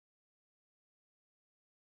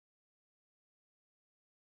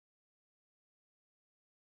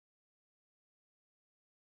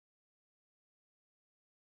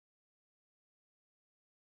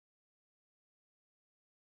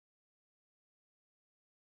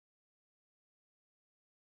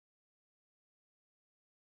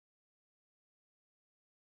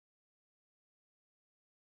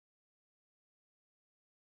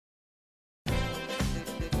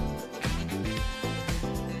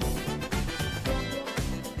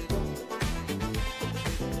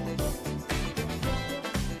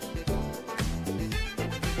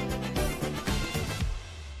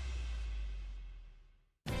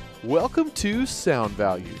Welcome to Sound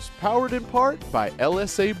Values, powered in part by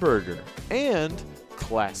LSA Burger and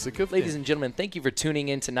Classic of Ladies and gentlemen, thank you for tuning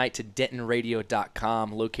in tonight to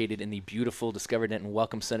DentonRadio.com, located in the beautiful Discover Denton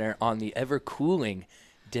Welcome Center on the ever-cooling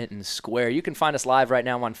Denton Square. You can find us live right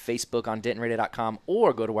now on Facebook on DentonRadio.com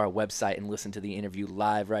or go to our website and listen to the interview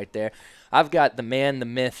live right there. I've got the man, the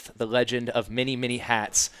myth, the legend of many, many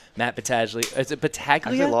hats, Matt Battaglia. Is it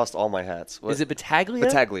Battaglia? I lost all my hats. Is it Battaglia?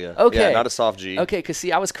 Battaglia. Okay. Yeah, not a soft G. Okay, because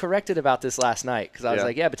see, I was corrected about this last night because I was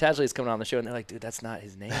like, yeah, Battaglia is coming on the show. And they're like, dude, that's not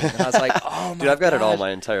his name. And I was like, oh, my Dude, I've got it all gosh.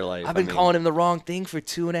 my entire life. I've been calling him the wrong thing for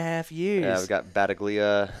 2.5 years. Yeah, I've got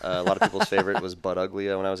Battaglia. A lot of people's favorite was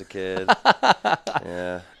Battaglia when I was a kid.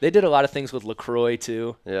 Yeah. They did a lot of things with LaCroix,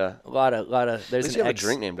 too. Yeah. A lot of. At There's least you have a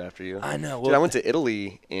drink named after you. I know. Dude, I went to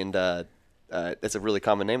Italy and it's a really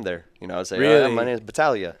common name there. You know, I would say, Really? oh, my name is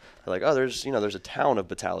Battaglia. They're like, oh, there's a town of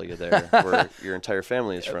Battaglia there where your entire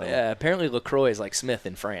family is from. Yeah, apparently LaCroix is like Smith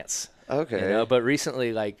in France. Okay. You know, but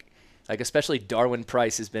recently, like especially Darwin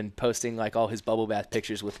Price has been posting like all his bubble bath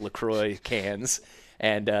pictures with LaCroix cans,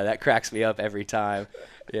 and that cracks me up every time.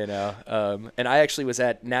 You know, and I actually was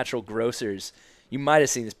at Natural Grocers. You might have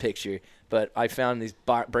seen this picture, but I found these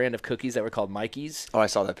brand of cookies that were called Mikey's. Oh, I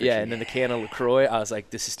saw that picture. Yeah, and then the can of LaCroix. I was like,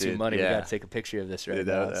 this is too money. Yeah. We got to take a picture of this right Dude,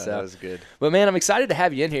 now. that was good. But, man, I'm excited to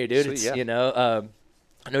have you in here, dude. Sweet, It's, yeah. you know,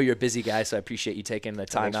 I know you're a busy guy, so I appreciate you taking the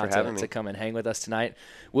time Thanks out for having to me. come and hang with us tonight.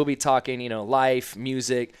 We'll be talking, you know, life,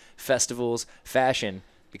 music, festivals, fashion,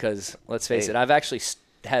 because let's face it, I've actually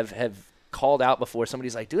have called out before.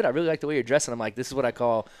 Somebody's like, dude, I really like the way you're dressed. And I'm like, this is what I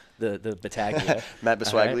call the Battaglia. Matt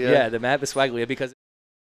Baswaglia? Yeah, the Matt Baswaglia, because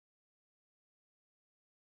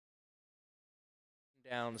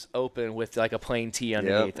downs open with like a plain tee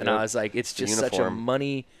underneath. And I was like, it's just such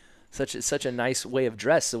a such a nice way of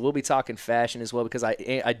dress. So we'll be talking fashion as well, because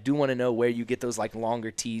I do want to know where you get those like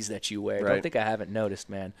longer tees that you wear. Right. Don't think I haven't noticed,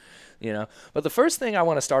 man. You know, but the first thing I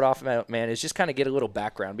want to start off about, man, is just kind of get a little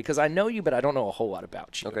background, because I know you, but I don't know a whole lot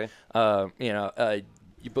about you. Okay. You know,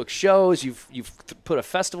 you book shows. You've put a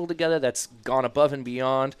festival together that's gone above and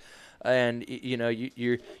beyond. And you know,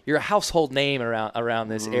 you're a household name around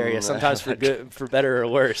this area. Sometimes for good, for better or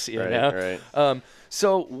worse. You know. Right.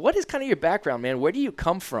 So what is kind of your background, man? Where do you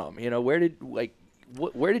come from? You know, where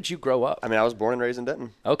did you grow up? I mean, I was born and raised in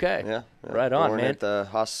Denton. Okay. Yeah. Right on, born man. at the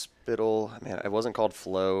hospital. Man, it wasn't called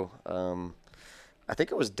Flow. I think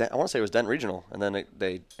it was. I want to say it was Denton Regional, and then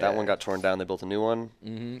that one got torn down. They built a new one.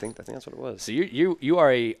 Mm-hmm. I think that's what it was. So you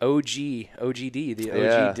are a OGD, the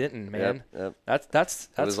OG Denton, man. Yep. That's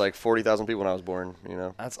It was like 40,000 people when I was born. You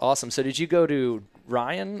know. That's awesome. So did you go to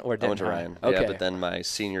Ryan or Denton? I went to Ryan. Okay. Yeah, but then my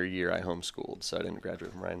senior year I homeschooled, so I didn't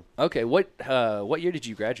graduate from Ryan. Okay. What year did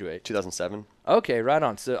you graduate? 2007. Okay, right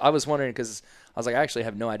on. So I was wondering, because I was like, I actually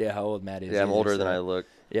have no idea how old Matt is. Yeah, I'm either, older so. than I look.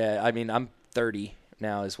 Yeah, I mean, I'm 30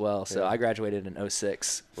 now as well. So Yeah. I graduated in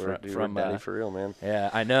 06 We're daddy for real, man. Yeah,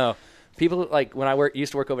 I know. People, like, when I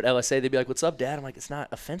used to work over at LSA, they'd be like, what's up, Dad? I'm like, it's not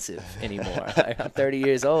offensive anymore. Like, I'm 30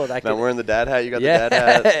 years old. Not wearing the dad hat. You got the yeah.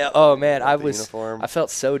 dad hat. Oh, man. The uniform. I felt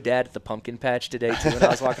so dad at the pumpkin patch today, too, when I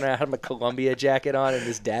was walking around. I had my Columbia jacket on and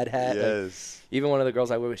this dad hat. Yes. Like, even one of the girls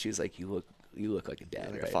I work with, she was like, you look like a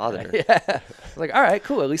dad, Like right? a father. Yeah. I was like, all right,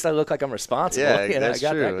 cool. At least I look like I'm responsible. Yeah, You know, that's I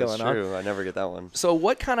got true. that That's going on. true. I never get that one. So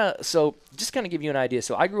just kind of give you an idea.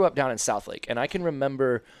 So I grew up down in Southlake, and I can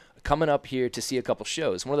remember coming up here to see a couple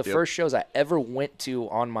shows. One of the first shows I ever went to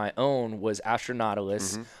on my own was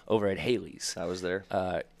Astronautilus over at Haley's. I was there.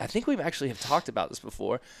 I think we've actually have talked about this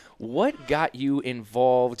before. What got you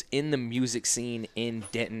involved in the music scene in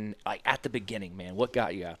Denton, like at the beginning, man? What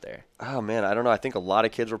got you out there? Oh, man, I don't know. I think a lot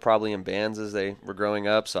of kids were probably in bands as they were growing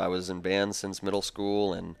up. So I was in bands since middle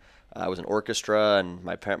school, and I was in orchestra, and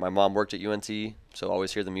my mom worked at UNT, so I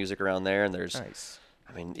always hear the music around there. And there's, Nice.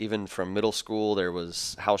 I mean, even from middle school, there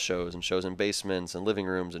was house shows and shows in basements and living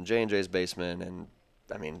rooms and J&J's basement. And,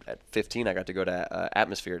 I mean, at 15, I got to go to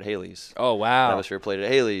Atmosphere at Haley's. Oh, wow. Atmosphere played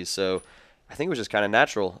at Haley's, so I think it was just kind of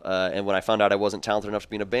natural. And when I found out I wasn't talented enough to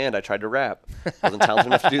be in a band, I tried to rap. I wasn't talented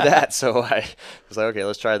enough to do that, so I was like, okay,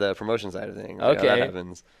 let's try the promotion side of things. Okay. How that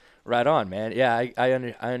happens. Right on, man. Yeah, I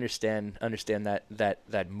understand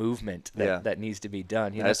that movement that needs to be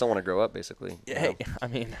done. You I know? just don't want to grow up, basically. Hey, I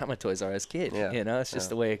mean, I'm a Toys R Us kid. Yeah. You know, it's just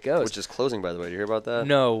the way it goes. Which is closing, by the way. Do you hear about that?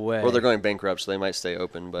 No way. Well, they're going bankrupt, so they might stay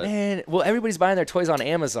open. But Man, well, everybody's buying their toys on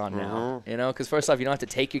Amazon now. You know, because first off, you don't have to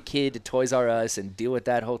take your kid to Toys R Us and deal with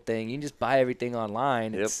that whole thing. You can just buy everything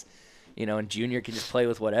online. Yep. It's, you know, and Junior can just play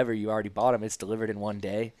with whatever you already bought him. It's delivered in one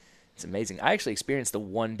day. It's amazing. I actually experienced the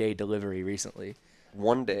one-day delivery recently.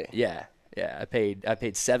 one day. Yeah. Yeah, I paid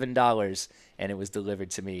 $7 and it was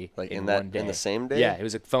delivered to me Like in that one day. in the same day? Yeah, it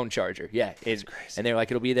was a phone charger. Yeah, That's crazy. and they were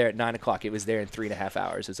like, it'll be there at 9 o'clock. It was there in 3.5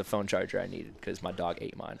 hours. It was a phone charger I needed because my dog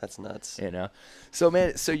ate mine. That's nuts. You know, so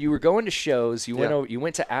man, so you were going to shows. You went Yeah. over. You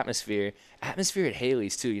went to Atmosphere at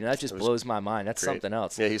Haley's too. You know, that just blows my mind. That's Great. something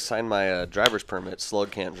else. Yeah, he signed my driver's permit.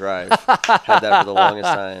 Slug can't drive. Had that for the longest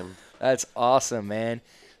time. That's awesome, man.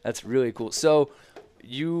 That's really cool. So,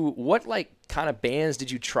 what like kind of bands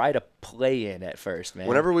did you try to play in at first, man?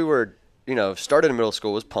 Whenever we were, started in middle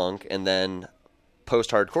school was punk, and then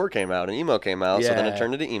post-hardcore came out and emo came out. So then Yeah. it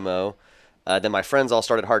turned into emo. Then my friends all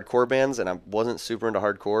started hardcore bands, and I wasn't super into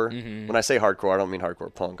hardcore. When I say hardcore, I don't mean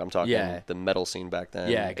hardcore punk. I'm talking the metal scene back then,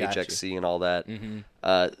 Yeah, got you. HXC and all that. And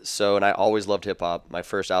I always loved hip-hop. My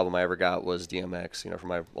first album I ever got was DMX, from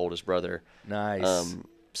my oldest brother. Nice.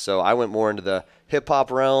 So I went more into the hip-hop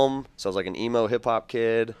realm. So I was like an emo hip-hop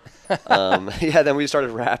kid. Then we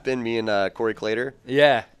started rapping, me and Corey Clater.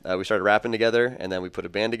 Yeah. We started rapping together, and then we put a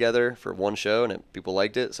band together for one show, and people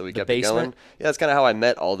liked it, so we kept it going. Basement? Yeah, that's kind of how I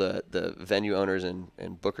met all the venue owners and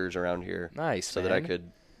bookers around here. Nice, so that I man.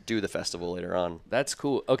 could do the festival later on. That's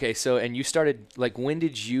cool. Okay, so and you started like when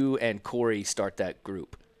did you and Corey start that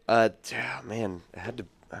group? Man, it had to.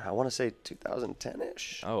 I want to say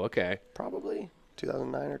 2010-ish. Oh, okay. Probably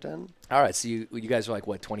 2009 or 10. All right, so you guys were like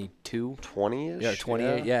what, 22? 20-ish. Yeah,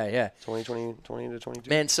 28. Yeah. 20 to 22.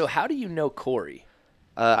 Man, so how do you know Corey?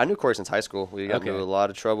 I knew Corey since high school. We got into Okay. a lot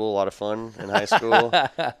of trouble, a lot of fun in high school.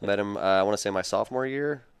 Met him, I want to say my sophomore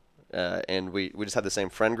year. And we just had the same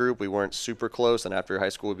friend group. We weren't super close, and after high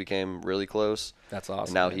school we became really close. That's awesome.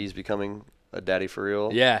 And now man. he's becoming a daddy for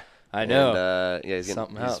real. Yeah, I know. And, he's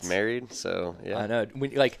Something else. he's married, so yeah. I know.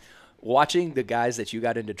 When like watching the guys that you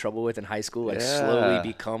got into trouble with in high school like slowly Yeah.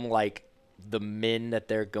 become like the men that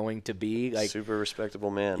they're going to be, like Super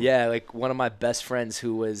respectable man. yeah, like one of my best friends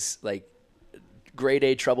who was like grade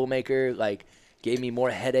A troublemaker, like gave me more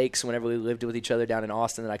headaches whenever we lived with each other down in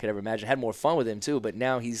Austin than I could ever imagine. Had more fun with him too, but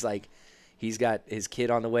now he's like, he's got his kid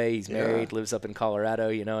on the way. He's married, lives up in Colorado,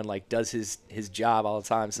 and like does his job all the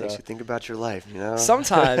time. So Makes you think about your life,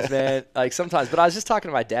 sometimes, man, like sometimes. But I was just talking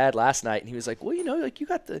to my dad last night, and he was like, well, like you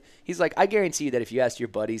got the. He's like, I guarantee you that if you asked your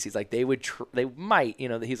buddies, he's like, they might,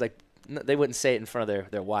 he's like, they wouldn't say it in front of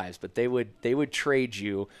their wives, but they would trade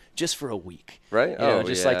you just for a week, Right?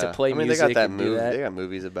 Just like to play I mean, music. they got that and do movie. that. They got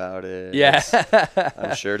movies about it. Yeah,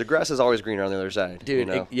 I'm sure the grass is always greener on the other side. dude.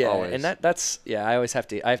 Always. And that's I always have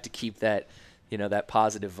to keep that. That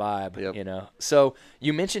positive vibe, Yep. So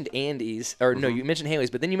you mentioned Andy's, or no, you mentioned Haley's,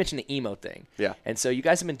 but then you mentioned the emo thing. Yeah. And so you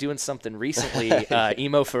guys have been doing something recently,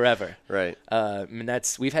 Emo Forever. Right. And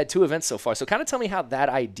we've had 2 events so far. So kind of tell me how that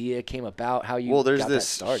idea came about, how you There's got this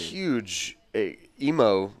that started. huge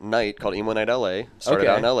emo night called Emo Night LA. Started Okay.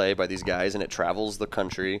 out in LA by these guys, and it travels the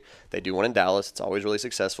country. They do one in Dallas. It's always really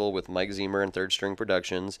successful with Mike Zemer and Third String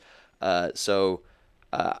Productions. So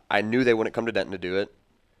I knew they wouldn't come to Denton to do it.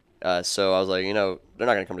 So I was like, they're not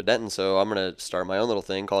going to come to Denton, so I'm going to start my own little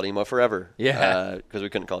thing called Emo Forever. Yeah. Because we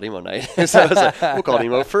couldn't call it Emo Night. So I was like, we'll call it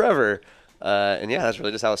Emo Forever. And yeah, that's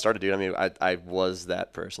really just how it started, dude. I mean, I was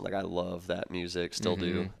that person. Like, I love that music, still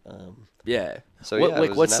do. Yeah. So What- yeah, like, it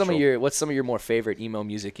was what's some of your more favorite emo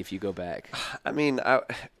music if you go back? I mean,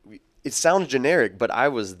 it sounds generic, but I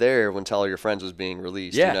was there when Tell All Your Friends was being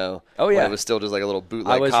released, Yeah. Oh, when yeah. it was still just like a little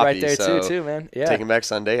bootleg I was copy. right there so too, man. Yeah. Taking Back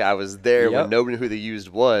Sunday, I was there Yep. when nobody knew who The Used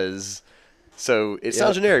was. So it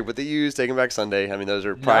sounds generic, but The Used, Taking Back Sunday, I mean, those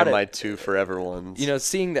are probably my 2 forever ones.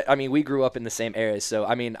 Seeing that, I mean, we grew up in the same era. So,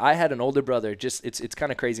 I mean, I had an older brother, it's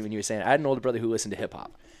kind of crazy when you were saying it. I had an older brother who listened to hip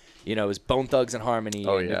hop. It was Bone Thugs and Harmony,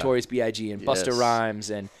 and yeah. Notorious B.I.G. and Busta Yes. Rhymes,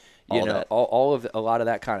 and All that. all of a lot of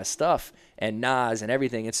that kind of stuff, and Nas and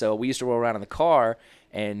everything. And so we used to roll around in the car,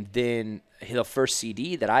 and then the first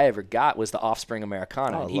CD that I ever got was the Offspring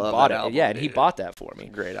Americana, Oh, and he love bought that it. album, Yeah, and he dude. bought that for me.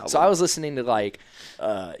 Great album. So I was listening to like,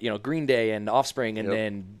 Green Day and Offspring, and Yep.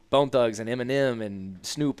 then Bone Thugs and Eminem and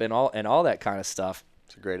Snoop and all that kind of stuff.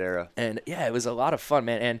 It's a great era. And yeah, it was a lot of fun,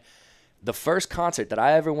 man. And the first concert that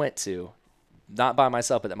I ever went to, not by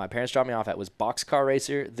myself, but that my parents dropped me off at, was Boxcar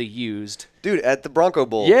Racer, The Used. Dude, at the Bronco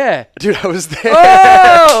Bowl. Yeah. Dude, I was there.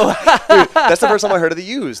 Oh! Dude, that's the first time I heard of The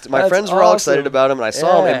Used. My That's friends were all excited awesome. about him, and I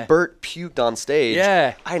saw him, Yeah. and Bert puked on stage.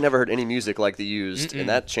 Yeah. I never heard any music like The Used, and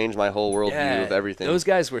that changed my whole worldview of everything. Those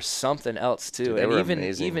guys were something else too. Dude, they and were even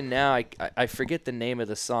amazing. even now, I forget the name of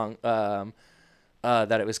the song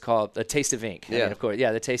that it was called, "The Taste of Ink." I Yeah. mean, of course,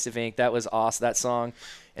 yeah, "The Taste of Ink." That was awesome. That song.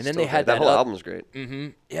 And then Still they had great. that whole oth- album's great.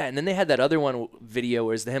 Yeah, and then they had that other one video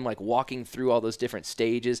where it's him like walking through all those different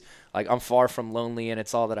stages. Like, I'm far from lonely and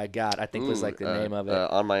it's all that I got, I think was like the name of it.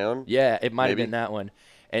 On My Own? Yeah, it might have Maybe. been that one.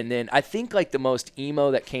 And then I think like the most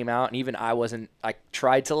emo that came out, and even I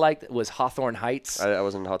tried to like, was Hawthorne Heights. I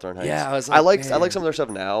was in Hawthorne Heights. Yeah, I was I like, like some of their stuff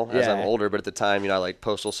now as Yeah. I'm older, but at the time, I liked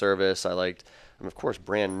Postal Service. I liked, of course,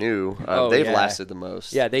 Brand New. Oh, They've yeah. lasted the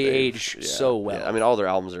most. Yeah, they age so well. Yeah. I mean, all their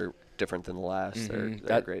albums are different than the last. They're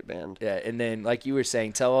a great band. Yeah, and then like you were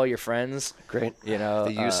saying, Tell All Your Friends. Great. You know,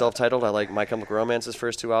 The U self-titled. I like My Chemical Romance's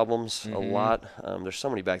first 2 albums a lot. There's so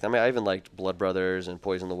many back then. I mean, I even liked Blood Brothers and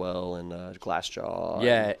Poison the Well and Glassjaw.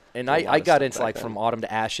 Yeah, and a lot I of got stuff into back like then. From Autumn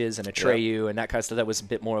to Ashes and Atreyu and that kind of stuff. That was a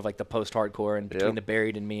bit more of like the post-hardcore and Between Yep. the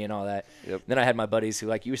Buried and Me and all that. Yep. Then I had my buddies who,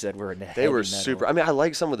 like you said, were into They were heavy metal. super. I mean, I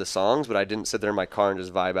like some of the songs, but I didn't sit there in my car and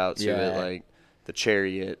just vibe out to Yeah. it, like The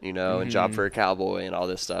Chariot, and Job for a Cowboy and all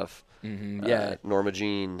this stuff. Yeah, Norma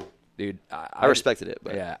Jean. dude. I respected it,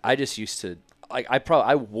 but Yeah, I just used to like.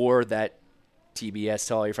 I wore that TBS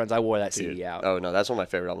Tell All Your Friends. I wore that dude. CD out. Oh no, that's one of my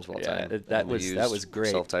favorite albums of all Yeah, time. that was great.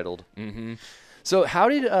 Self-titled. So how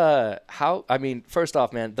did I mean, first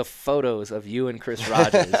off, man, the photos of you and Chris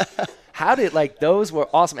Rogers, how did, like, those were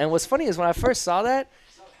awesome. And what's funny is when I first saw that,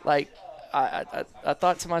 like, I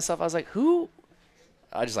thought to myself, I was like, who?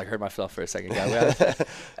 I just like heard myself for a second.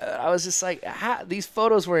 I was just like, these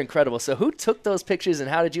photos were incredible. So who took those pictures and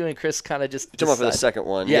how did you and Chris kind of just You're talking about for the second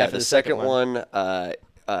one. Yeah, for for the the second second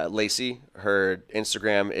one, Lacey, her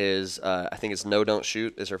Instagram is, I think it's No Don't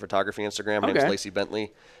Shoot is her photography Instagram. Her name's Okay. Lacey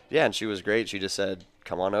Bentley. Yeah, and she was great. She just said,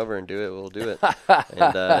 come on over and do it. We'll do it.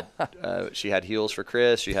 And she had heels for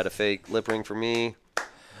Chris. She had a fake lip ring for me.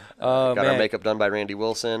 Oh, Got our man. makeup done by Randy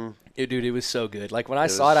Wilson. Dude, it was so good. Like when I It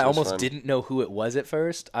saw it, I was almost fun. didn't know who it was at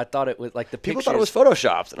first. I thought it was like the People pictures. thought it was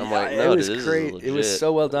photoshopped, and I'm like, no, it was this great. is It was legit.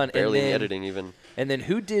 so well done. Barely and any then, editing even. And then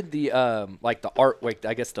who did the like the artwork?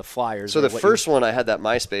 I guess the flyers. So or the what you- first one, I had that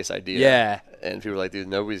MySpace idea. Yeah. And people were like, dude,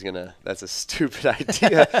 nobody's going to, that's a stupid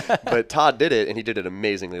idea. But Todd did it, and he did it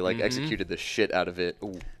amazingly, like executed the shit out of it.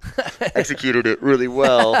 Ooh. Executed it really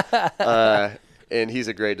well. And he's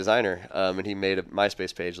a great designer. And he made a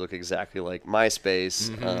MySpace page look exactly like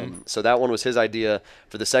MySpace. So that one was his idea.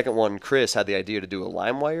 For the second one, Chris had the idea to do a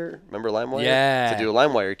LimeWire. Remember LimeWire? Yeah. To do a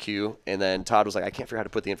LimeWire queue. And then Todd was like, I can't figure out how to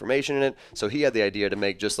put the information in it. So he had the idea to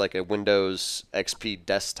make just like a Windows XP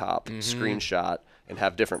desktop screenshot and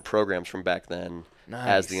have different programs from back then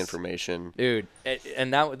as the Nice. information. dude,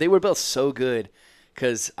 and that they were both so good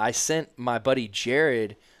because I sent my buddy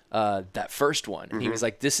Jared that first one. And he was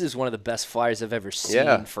like, "This is one of the best flyers I've ever seen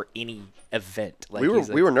Yeah. for any event." Like, we he's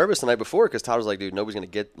like, were nervous the night before because Todd was like, dude, nobody's gonna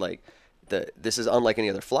get like this is unlike any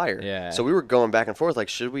other flyer. Yeah. So we were going back and forth like,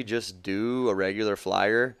 should we just do a regular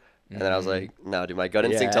flyer? And then I was like, no, dude, my gut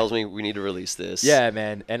instinct Yeah. tells me we need to release this. Yeah,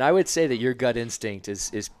 man. And I would say that your gut instinct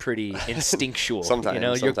is pretty instinctual. Sometimes, you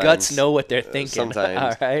know, your sometimes. guts know what they're thinking. Sometimes.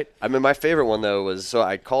 All right. I mean, my favorite one though was, so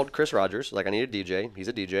I called Chris Rogers, like I need a DJ. He's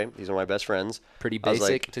a DJ. He's one of my best friends. Pretty I was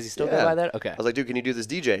basic. like, Does he still yeah. go by that? Okay. I was like, dude, can you do this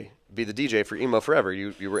DJ? Be the DJ for Emo Forever.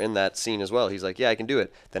 You were in that scene as well. He's like, yeah, I can do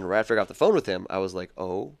it. Then right after I got off the phone with him, I was like,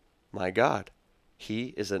 oh my God,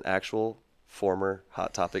 he is an actual former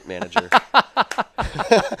Hot Topic manager.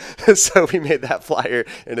 So we made that flyer,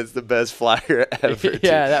 and it's the best flyer ever. dude.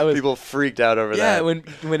 Yeah, that was- people freaked out over Yeah, that.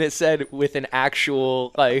 when it said with an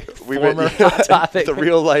actual like We former went- Hot Topic. the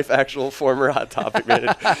real life actual former Hot Topic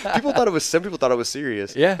manager. Some people thought it was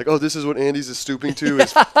serious. Yeah. Like, oh, this is what Andy's is stooping to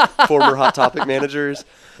is former Hot Topic managers.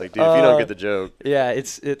 Like, dude, if you don't get the joke. Yeah,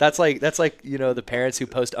 that's like the parents who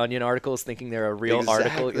post Onion articles thinking they're a real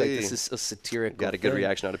article. Like, Exactly. this is a satirical. Got a good thing.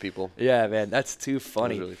 reaction out of people. Yeah, man, that's too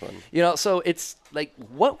funny. really fun. You know, so it's like,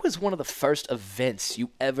 what was one of the first events you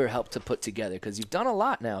ever helped to put together? Because you've done a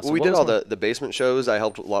lot now. So Well, we what did was all one- the basement shows. I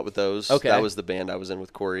helped a lot with those. Okay. That was the band I was in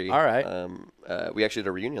with Corey. All right. We actually did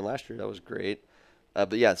a reunion last year. That was great.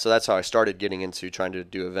 But yeah, so that's how I started getting into trying to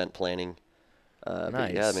do event planning. But yeah,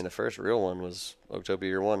 I Nice. mean, the first real one was October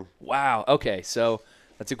Year One. Wow. Okay, so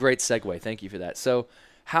that's a great segue. Thank you for that. So,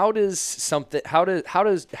 how do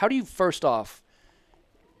you first off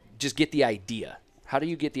just get the idea? How do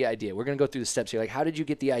you get the idea? We're gonna go through the steps here. Like, how did you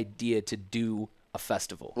get the idea to do a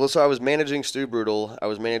festival? Well, so I was managing Stu Brutal. I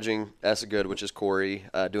was managing Essa Good, which is Corey,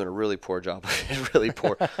 doing a really poor job. Really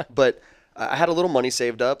poor. But I had a little money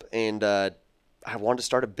saved up, and I wanted to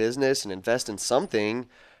start a business and invest in something.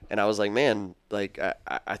 And I was like, man, like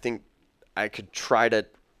I think I could try to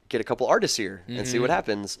get a couple artists here and see what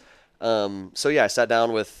happens. So yeah, I sat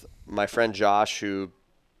down with my friend Josh, who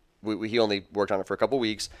he only worked on it for a couple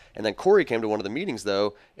weeks, and then Corey came to one of the meetings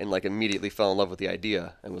though, and like immediately fell in love with the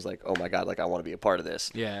idea and was like, oh my God, like I want to be a part of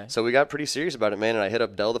this. Yeah. So we got pretty serious about it, man. And I hit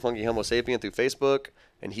up Del the Funky Homo Sapien through Facebook,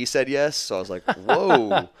 and he said yes. So I was like,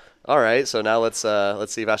 whoa. All right, so now let's see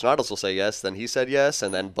if Astronauts will say yes. Then he said yes,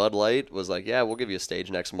 and then Bud Light was like, yeah, we'll give you a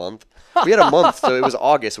stage next month. We had a month, so it was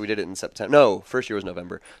August. We did it in September. No, first year was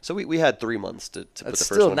November. So we had 3 months to put the first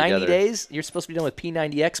still one 90 together. days. You're supposed to be done with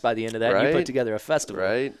P90X by the end of that. And you put together a festival,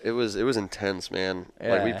 right? It was intense, man.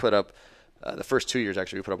 Yeah. Like we put up the first 2 years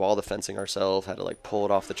actually. We put up all the fencing ourselves. Had to like pull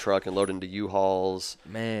it off the truck and load it into U-Hauls.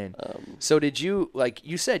 Man. So did you, like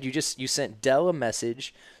you said, you sent Dell a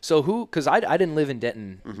message. So because I didn't live in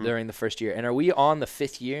Denton during the first year, and are we on the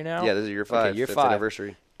 5th year now? Yeah, this is year 5. Okay, year 5th 5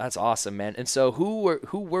 anniversary. That's awesome, man. And so who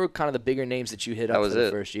were kind of the bigger names that you hit up for the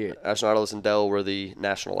first year? Astronauts and Dell were the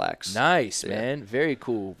national acts. Nice, man. Very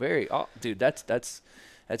cool. Dude, that's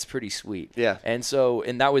pretty sweet. Yeah. And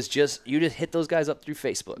that was you just hit those guys up through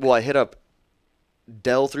Facebook. Well, I hit up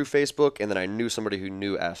Dell through Facebook, and then I knew somebody who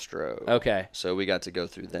knew Astro. Okay. So we got to go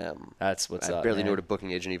through them. That's what's up. I barely man. knew what a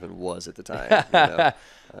booking agent even was at the time. You know?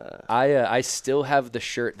 I still have the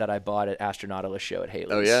shirt that I bought at Astronautalist show at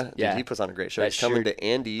Haley's. Oh yeah, yeah. Dude, he puts on a great show. That He's coming shirt, to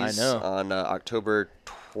Andy's on October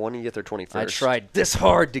 20th or 21st. I tried this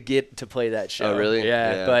hard to get to play that show. Oh really?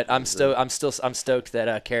 Yeah, but I'm stoked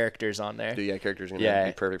that character's on there. Dude, yeah, character's gonna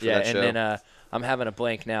be perfect for that show. Yeah, and then I'm having a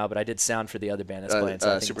blank now, but I did sound for the other band that's playing.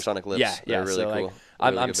 So Supersonic Lips. Yeah, They're really so cool.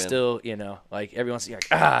 like, I'm still, like everyone's like,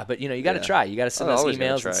 but you got to try. You got to send us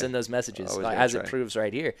emails and send those messages, as it proves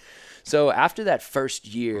right here. So after that first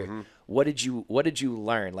year, what did you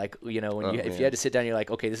learn? Like, if you had to sit down, you're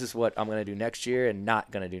like, okay, this is what I'm gonna do next year and not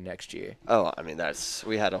gonna do next year. Oh, I mean,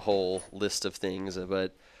 we had a whole list of things,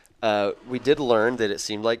 but we did learn that it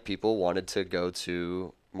seemed like people wanted to go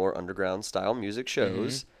to more underground style music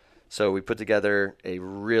shows. So we put together a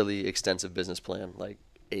really extensive business plan, like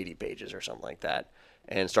 80 pages or something like that,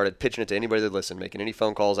 and started pitching it to anybody that listened, making any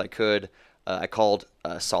phone calls I could. I called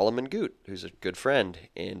Solomon Goot, who's a good friend,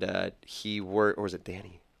 and or was it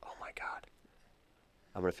Danny? Oh my God,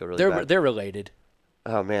 I'm gonna feel really bad. They're related.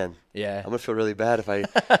 Oh man, yeah. I'm gonna feel really bad if I.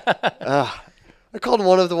 I called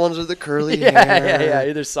one of the ones with the curly hair. Yeah,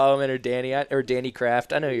 either Solomon or Danny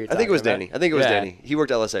Kraft. I know who you're talking about. I think it was Danny. He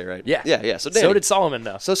worked at LSA, right? Yeah. Yeah. So Danny. So did Solomon,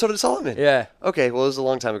 though. So did Solomon. Yeah. Okay, well, it was a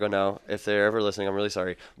long time ago now. If they're ever listening, I'm really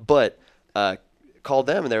sorry. But called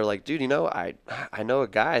them, and they were like, dude, I know a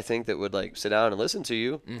guy I think that would like sit down and listen to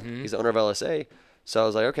you. He's the owner of LSA. So I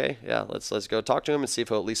was like, okay, yeah, let's go talk to him and see if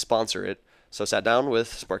he'll at least sponsor it. So I sat down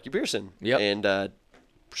with Sparky Pearson. Yep. And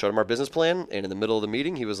showed him our business plan, and in the middle of the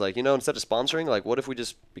meeting, he was like, instead of sponsoring, like, what if we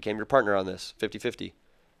just became your partner on this, 50-50?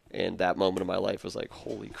 And that moment of my life was like,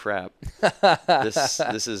 holy crap, this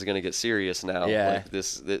is going to get serious now. Yeah. Like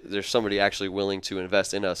there's somebody actually willing to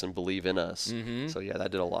invest in us and believe in us. So yeah,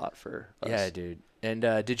 that did a lot for us. Yeah, dude. And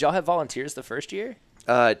did y'all have volunteers the first year?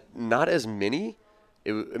 Not as many.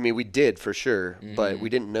 We did for sure, but we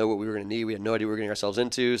didn't know what we were going to need. We had no idea what we were getting ourselves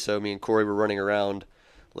into. So me and Corey were running around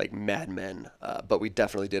like madmen, but we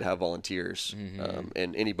definitely did have volunteers,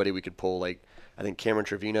 and anybody we could pull. Like I think Cameron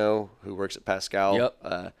Trevino, who works at Pascal,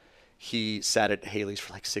 he sat at Haley's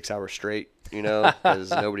for like 6 hours straight,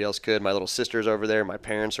 because nobody else could. My little sister's over there, my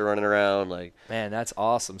parents are running around. Like, man, that's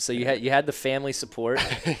awesome. So you had the family support,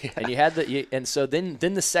 and you had and so then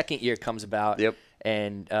the second year comes about. Yep.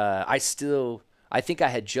 And I think I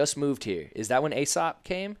had just moved here. Is that when Aesop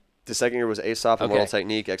came? The second year was Aesop and Model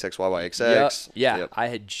Technique, XXYYXX. Yep. Yeah, yep. I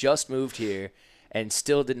had just moved here and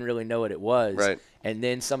still didn't really know what it was. Right. And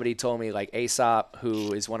then somebody told me, like, Aesop,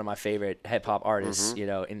 who is one of my favorite hip-hop artists, in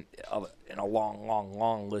a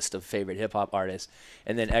long list of favorite hip-hop artists.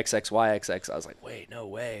 And then XXYXX, I was like, wait, no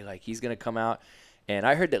way. Like, he's going to come out. And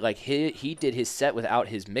I heard that, like, he did his set without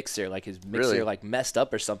his mixer. Like, his mixer, like, messed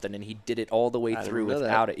up or something, and he did it all the way through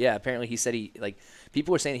without it. Yeah, apparently he said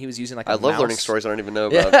people were saying he was using, like, a mouse. I love learning stories I don't even know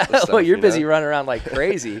about. Yeah. Stuff, well, you're busy running around like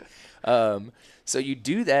crazy. So you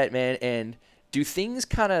do that, man, and do things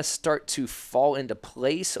kind of start to fall into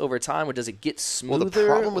place over time, or does it get smoother? Well, the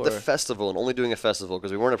problem with the festival, and only doing a festival,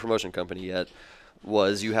 because we weren't a promotion company yet,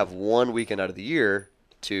 was you have one weekend out of the year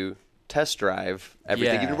to test drive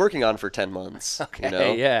everything you've been working on for 10 months.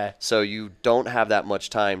 Okay, yeah. So you don't have that much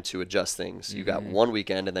time to adjust things. You got one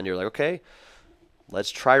weekend, and then you're like, okay,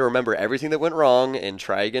 let's try to remember everything that went wrong and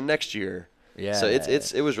try again next year. Yeah. So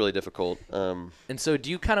it was really difficult. And so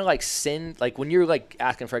do you kind of like send, like when you're like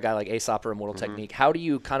asking for a guy like Aesop or Immortal Technique, how do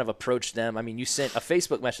you kind of approach them? I mean, you sent a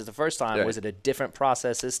Facebook message the first time. Yeah. Was it a different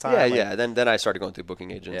process this time? Yeah, like, yeah. Then I started going through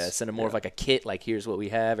booking agents. Yeah, send them more of like a kit, like here's what we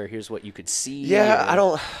have or here's what you could see. Yeah, I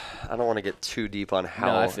don't want to get too deep on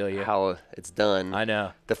how it's done. I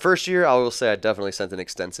know. The first year, I will say I definitely sent an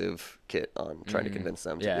extensive kit on trying to convince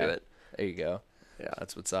them to do it. There you go. Yeah,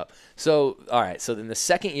 that's what's up. So, all right. So then the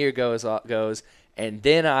second year goes, and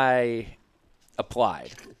then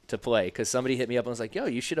applied to play because somebody hit me up and was like, yo,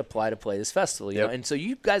 you should apply to play this festival, you know? And so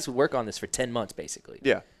you guys would work on this for 10 months basically.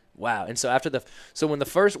 Yeah. Wow. And so after when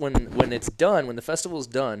it's done, when the festival's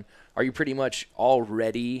done, are you pretty much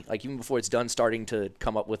already, like even before it's done, starting to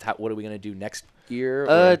come up with what are we going to do next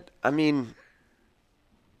year? I mean,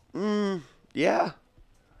 yeah.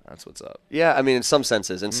 That's what's up. Yeah, I mean, in some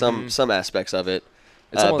senses, in some aspects of it.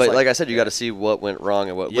 It's almost but like I said, you got to see what went wrong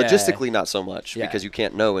and what logistically not so much because you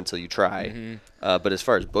can't know until you try. But as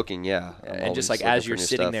far as booking, I'm and just like as you're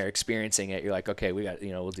sitting there experiencing it, you're like, okay, we got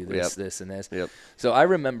we'll do this, this, and this. Yep. So I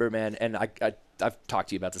remember, man, and I've talked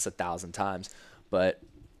to you about this 1,000 times, but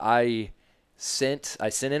I sent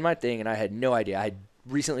in my thing and I had no idea. I had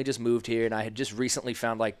recently just moved here and I had just recently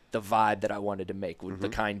found like the vibe that I wanted to make with the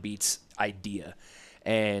Kind Beats idea,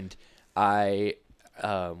 and I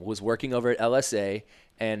was working over at LSA.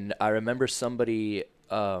 And I remember somebody,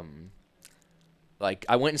 like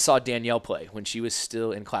I went and saw Danielle play when she was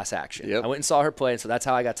still in Class Action. Yep. I went and saw her play, and so that's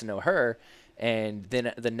how I got to know her. And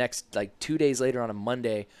then the next, like 2 days later on a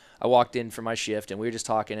Monday, I walked in for my shift, and we were just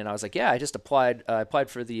talking, and I was like, yeah, I just applied. I applied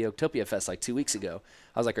for the Octopia Fest like 2 weeks ago.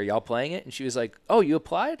 I was like, are y'all playing it? And she was like, oh, you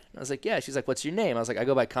applied? And I was like, yeah. She's like, what's your name? I was like, I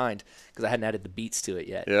go by Kind because I hadn't added the beats to it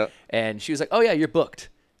yet. Yeah. And she was like, oh, yeah, you're booked.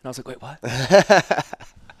 And I was like, wait, what?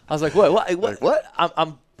 I was like, what? Like, what?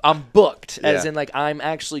 I'm booked, as in like I'm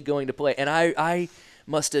actually going to play. And I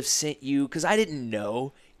must have sent you because I didn't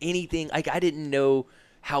know anything. Like I didn't know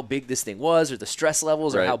how big this thing was or the stress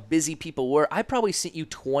levels or how busy people were. I probably sent you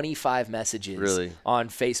 25 messages on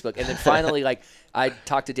Facebook, and then finally like I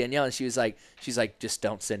talked to Danielle and she's like, just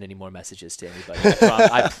don't send any more messages to anybody.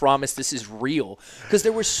 I promise this is real, because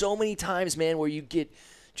there were so many times, man, where you get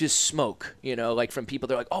just smoke, like from people.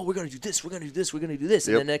 They're like, oh, we're going to do this, we're going to do this, we're going to do this.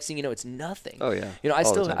 And the next thing you know, it's nothing. Oh, yeah.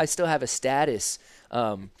 I still have a status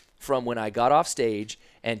from when I got off stage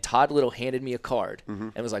and Todd Little handed me a card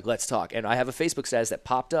and was like, let's talk. And I have a Facebook status that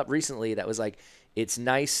popped up recently that was like, it's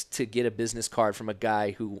nice to get a business card from a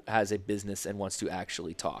guy who has a business and wants to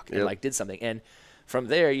actually talk and like did something. And from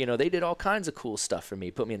there, they did all kinds of cool stuff for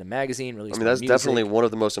me. Put me in the magazine, released my that's music. definitely one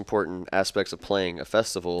of the most important aspects of playing a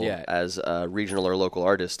festival as a regional or local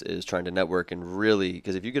artist is trying to network and really,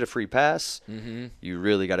 because if you get a free pass, you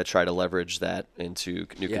really got to try to leverage that into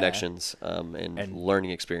new connections and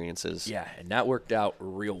learning experiences. Yeah, and that worked out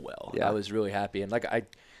real well. I was really happy. And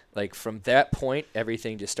like from that point,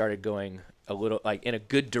 everything just started going a little like in a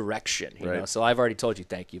good direction, you know. So I've already told you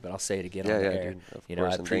thank you, but I'll say it again on the air. Dude,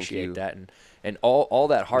 I appreciate that and all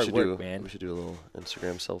that hard work, man. We should do a little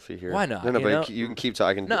Instagram selfie here. Why not? No, but you can keep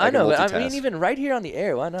talking. No, I know. But I mean, even right here on the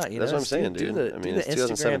air, why not? That's what I'm saying, dude. Do the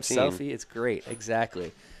Instagram selfie. It's great.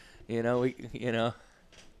 Exactly.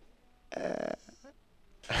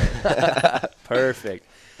 Perfect.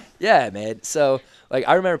 Yeah, man. So like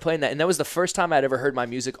I remember playing that, and that was the first time I'd ever heard my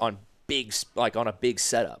music on a big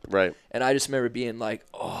setup. Right. And I just remember being like,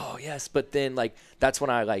 oh yes. But then like that's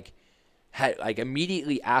when I had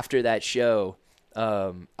immediately after that show,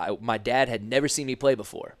 my dad had never seen me play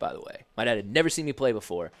before, by the way. My dad had never seen me play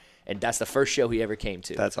before, and that's the first show he ever came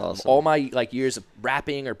to. That's awesome. All my years of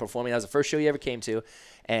rapping or performing, that was the first show he ever came to.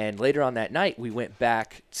 And later on that night, we went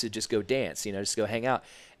back to just go dance, just go hang out.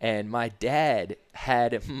 And my dad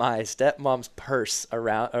had my stepmom's purse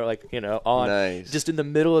around, or on, just in the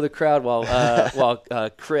middle of the crowd while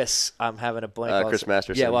Chris, I'm having a blank. Chris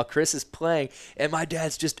Masterson. Yeah, while Chris is playing, and my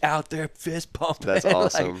dad's just out there fist pumping. That's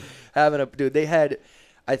awesome. They had,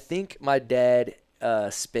 I think my dad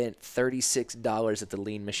spent $36 at the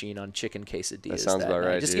Lean Machine on chicken quesadillas. That sounds about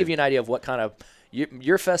right. Just to give you an idea of what kind of.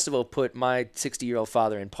 Your festival put my 60-year-old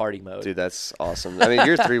father in party mode. Dude, that's awesome. I mean,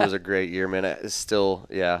 year 3 was a great year, man. It's still,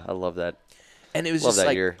 I love that. And it was love just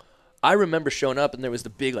that year. I remember showing up, and there was the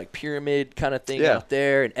big pyramid kind of thing out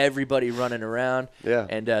there, and everybody running around. Yeah.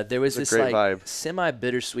 And there was this vibe.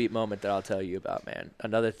 semi-bittersweet moment that I'll tell you about, man.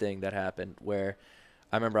 Another thing that happened where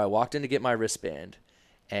I remember I walked in to get my wristband,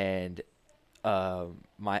 and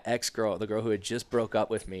my ex-girl, the girl who had just broke up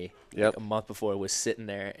with me a month before, was sitting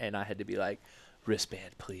there, and I had to be like,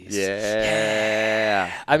 wristband, please.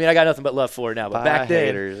 Yeah. I mean, I got nothing but love for her now, but back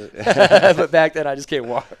then, I just came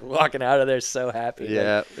walking out of there so happy.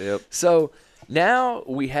 Yeah. Yep. So now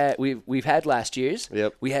we've had last year's.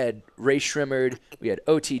 Yep. We had Ray Shrimmerd, we had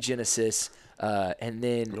OT Genesis, and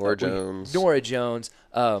then Nora Jones. Next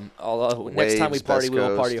time we party, we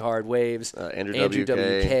will party hard. Waves. Andrew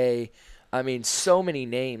WK. I mean, so many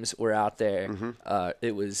names were out there.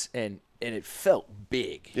 It was and it felt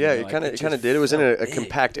big. Yeah, it kind of did. It was in a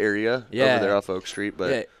compact area over there off Oak Street.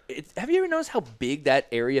 But have you ever noticed how big that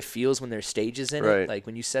area feels when there's stages in it? Like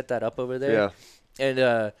when you set that up over there. Yeah.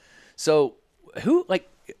 And so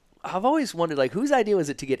I've always wondered, like, whose idea was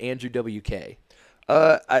it to get Andrew WK?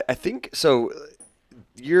 I think so.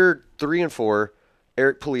 Year 3 and 4,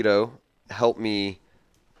 Eric Polito helped me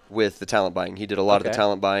with the talent buying. He did a lot of the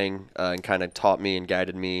talent buying and kind of taught me and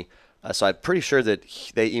guided me. So I'm pretty sure that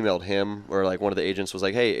they emailed him, or like one of the agents was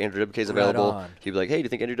like, "Hey, Andrew WK is available." Right on. He'd be like, "Hey, do you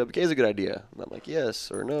think Andrew WK is a good idea?" And I'm like,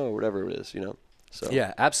 "Yes" or "No," or whatever it is, So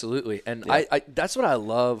Yeah, absolutely. And Yeah. I that's what I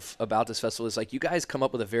love about this festival is like you guys come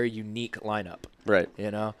up with a very unique lineup. Right.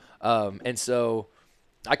 And so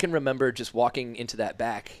I can remember just walking into that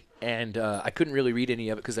back, and I couldn't really read any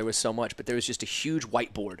of it because there was so much, but there was just a huge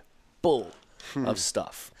whiteboard full of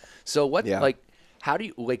stuff. So how do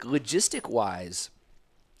you, like, logistic wise,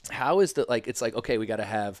 how is the, like, it's like, okay, we got to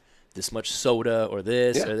have this much soda or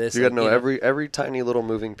this or this. You got to know every tiny little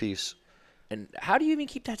moving piece. And how do you even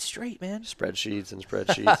keep that straight, man? Spreadsheets and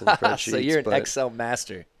spreadsheets and spreadsheets. So you're an Excel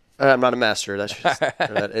master. I'm not a master. That's just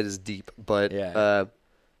that it is deep, but Yeah.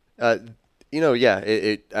 I've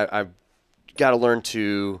got to learn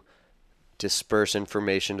to disperse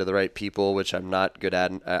information to the right people, which I'm not good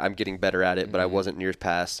at. I'm getting better at it, but I wasn't in years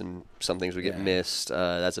past, and some things would get missed.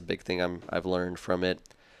 That's a big thing I've learned from it.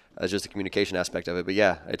 It's just the communication aspect of it. But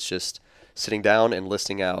yeah, it's just sitting down and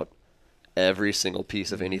listing out every single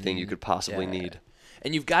piece of anything you could possibly need.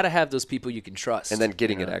 And you've got to have those people you can trust. And then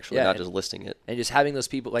getting it, actually, not just listing it. And just having those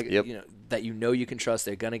people, like, that you can trust.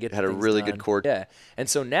 They're going to get Had a really good core. Yeah. And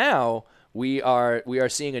so now we are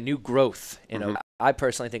seeing a new growth. I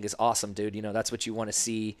personally think is awesome, dude. That's what you want to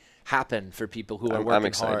see happen for people who are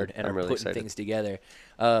working hard and are really putting excited. things together.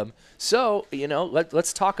 So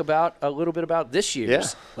let's talk about a little bit about this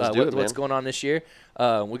year's. What's going on this year.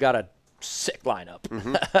 We got a sick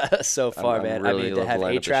lineup so far, man. Really to have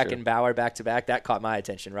lineup A-Track and Bauer back to back, that caught my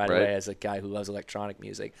attention right away as a guy who loves electronic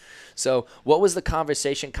music. So what was the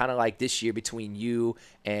conversation kind of like this year between you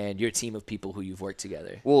and your team of people who you've worked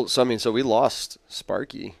together? Well, so we lost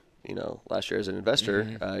Sparky, last year as an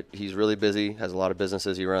investor. He's really busy, has a lot of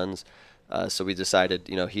businesses he runs. So we decided,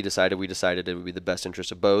 we decided it would be the best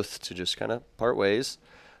interest of both to just kind of part ways.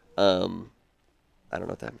 I don't know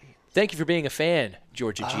what that means. Thank you for being a fan,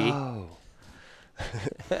 Georgia G. Oh.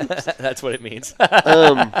 That's what it means.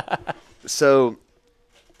 So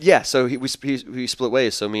we split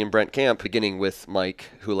ways. So me and Brent Camp, beginning with Mike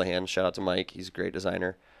Houlihan, shout out to Mike, he's a great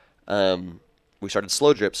designer. We started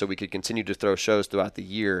Slow Drip so we could continue to throw shows throughout the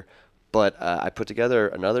year. But I put together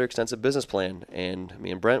another extensive business plan, and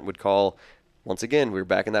me and Brent would call. Once again, we were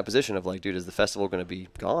back in that position of like, dude, is the festival going to be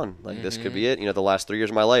gone? Like, this could be it. The last 3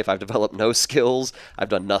 years of my life, I've developed no skills. I've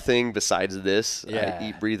done nothing besides this. Yeah. I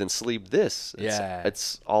eat, breathe, and sleep this. Yeah.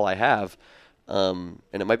 It's all I have. And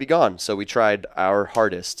it might be gone. So we tried our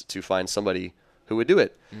hardest to find somebody who would do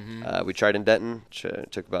it. We tried in Denton.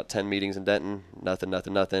 Took about 10 meetings in Denton.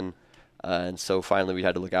 Nothing. And so finally we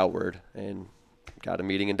had to look outward and got a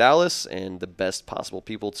meeting in Dallas, and the best possible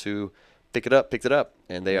people to picked it up,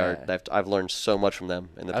 and I've learned so much from them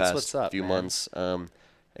in the past few months.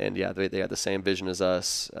 And yeah, they had the same vision as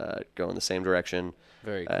us, going the same direction.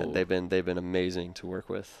 Very cool. They've been amazing to work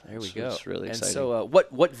with. There we go. It's really exciting. And so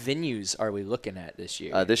what venues are we looking at this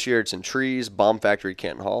year? This year it's in Trees, Bomb Factory,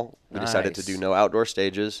 Canton Hall. We decided to do no outdoor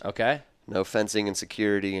stages. Okay. No fencing and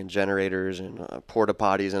security and generators and porta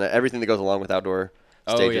potties and everything that goes along with outdoor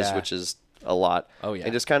stages, which is a lot. Oh, yeah.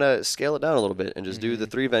 And just kind of scale it down a little bit and just do the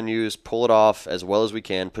 3 venues, pull it off as well as we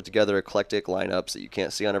can, put together eclectic lineups that you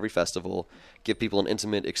can't see on every festival, give people an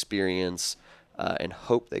intimate experience, and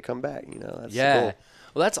hope they come back. That's the goal.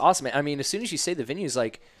 Well, that's awesome, man. I mean, as soon as you say the venues,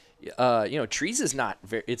 like, Trees is not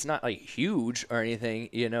it's not like huge or anything.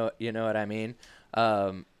 You know what I mean?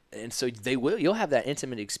 And so you'll have that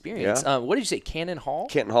intimate experience. Yeah. What did you say, Canton Hall?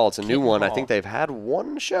 Canton Hall. It's a new one. I think they've had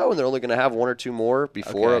one show, and they're only going to have 1 or 2 more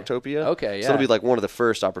before Octopia. Okay, yeah. So it'll be like one of the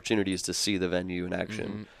first opportunities to see the venue in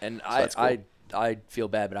action. And So I feel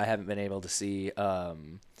bad, but I haven't been able to see.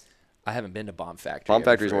 I haven't been to Bomb Factory. Bomb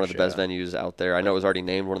Factory is one of the best venues out there. I know it was already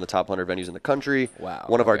named one of the top 100 venues in the country. Wow.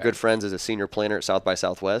 One of our good friends is a senior planner at South by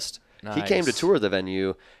Southwest. Nice. He came to tour the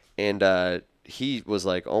venue, and he was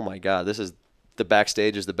like, "Oh my God, the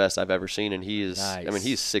backstage is the best I've ever seen." And he is, Nice. I mean,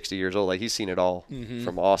 he's 60 years old. Like, he's seen it all,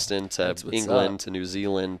 from Austin to England to New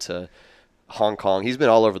Zealand to Hong Kong. He's been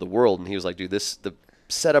all over the world, and he was like, "Dude, the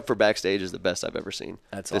setup for backstage is the best I've ever seen.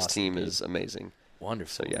 That's this awesome, team dude. is amazing."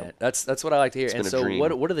 Wonderful. So, yeah. Man. That's what I like to hear. It's And been a so dream.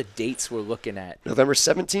 what are the dates we're looking at? November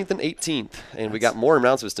 17th and 18th, and we got more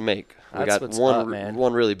announcements to make. We That's got what's up, man.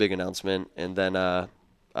 one really big announcement, and then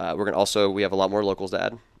we have a lot more locals to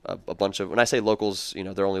add. a bunch of, when I say locals,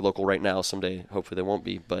 they're only local right now. Someday, hopefully they won't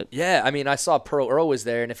be, but. Yeah, I mean, I saw Pearl Earl was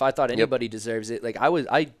there, and if I thought anybody deserves it, like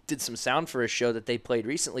I did some sound for a show that they played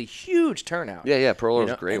recently, huge turnout. Yeah, Pearl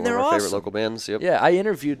Earl's great, one of our favorite local bands. Yep. Yeah, I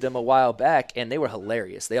interviewed them a while back, and they were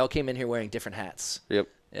hilarious. They all came in here wearing different hats. Yep.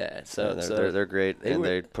 Yeah, they're great,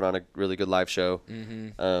 they put on a really good live show.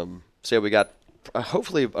 Mm-hmm. So yeah, we got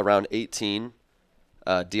hopefully around 18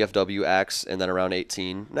 DFW acts, and then around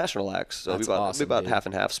 18 national acts. So That's it'll be awesome, about dude. half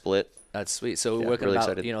and half split. That's sweet. So we're looking really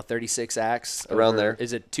about excited. 36 acts around there.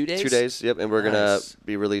 Is it 2 days? 2 days. Yep. And we're gonna Nice.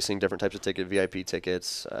 be releasing different types of VIP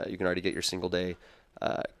tickets. You can already get your single day.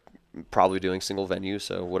 Probably doing single venue.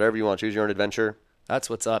 So whatever you want, choose your own adventure. That's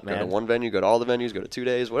what's up, Go man. to one venue, go to all the venues, go to 2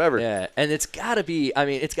 days, whatever. Yeah, and it's got to be. I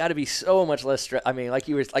mean, it's got to be so much less stress. I mean, like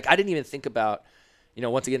you were, like I didn't even think about.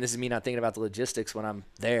 Once again, this is me not thinking about the logistics when I'm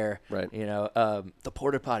there. Right. The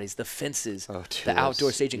porta potties, the fences, Oh, dude, the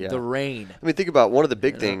outdoor staging, yeah. the rain. I mean, think about one of the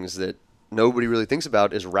big things that nobody really thinks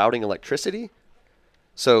about is routing electricity.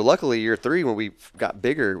 So luckily, year 3, when we got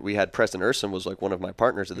bigger, we had Preston Urson was like one of my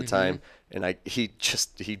partners at the time, and he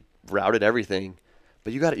routed everything.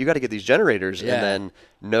 But you got to get these generators and then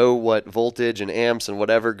know what voltage and amps and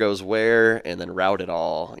whatever goes where, and then route it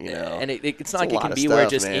all. And it's not like a it lot can of be where stuff,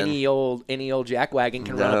 just man. any old jackwagon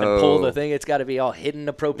can run up and pull the thing. It's got to be all hidden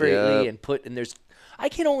appropriately and there's. I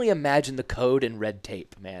can only imagine the code and red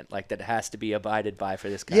tape, man, like that has to be abided by for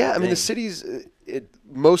this kind of Yeah, I thing. mean the cities,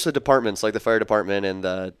 most of the departments like the fire department and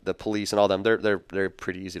the police and all them, they're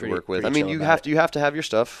pretty easy to work with. I mean you have to have your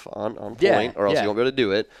stuff on point, or else you won't be able to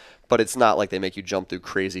do it. But it's not like they make you jump through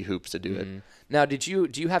crazy hoops to do it. Now, do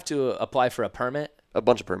you have to apply for a permit? A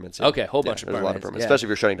bunch of permits. Yeah. Okay, whole bunch of There's permits. a lot of permits, Yeah. especially if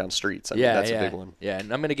you're shutting down streets. I mean, that's a big one. Yeah,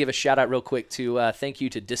 and I'm going to give a shout out real quick to thank you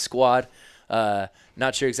to Disc Squad.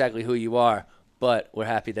 Not sure exactly who you are, but we're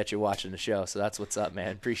happy that you're watching the show. So that's what's up,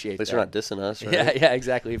 man. Appreciate that. At least you're not dissing us, right? Yeah,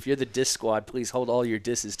 exactly. If you're the Disc Squad, please hold all your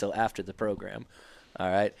disses till after the program. All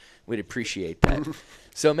right, we'd appreciate that.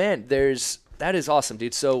 So, man, that is awesome,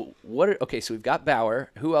 dude. So so we've got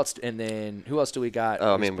Bauer. Who else? And then who else do we got?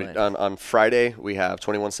 Oh, I mean, on Friday we have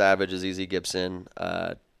 21 Savage, Azizi Gibson,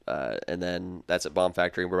 and then that's at Bomb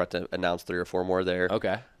Factory. We're about to announce 3 or 4 more there.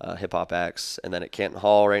 Okay. Hip hop acts, and then at Canton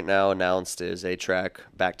Hall right now announced is A-Track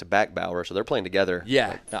back-to-back Bauer, so they're playing together.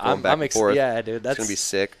 Yeah, like, I'm back and forth. Yeah, dude, that's It's gonna be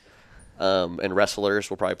sick. And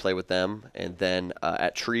Wrestlers will probably play with them, and then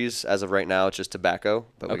at Trees as of right now it's just Tobacco,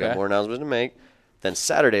 but we got more announcements to make. Then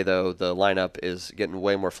Saturday, though, the lineup is getting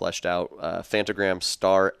way more fleshed out. Phantogram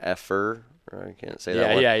Star Effer, I can't say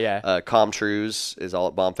that one. Yeah. Comtrues is all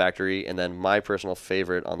at Bomb Factory. And then my personal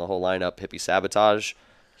favorite on the whole lineup, Hippie Sabotage.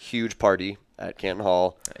 Huge party at Canton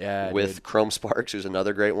Hall with Chrome Sparks, who's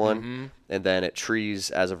another great one. And then at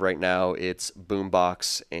Trees, as of right now, it's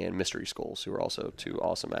Boombox and Mystery Skulls, who are also 2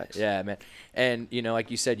 awesome acts. Yeah, man. And,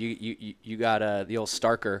 like you said, you got the old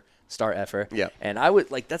Star Effer. Yeah. And I would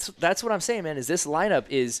that's what I'm saying, man, is this lineup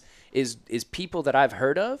is people that I've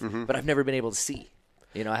heard of, but I've never been able to see.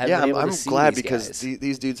 I haven't been able to see glad these because guys.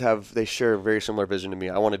 these dudes they share a very similar vision to me.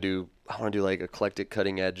 I want to do like eclectic,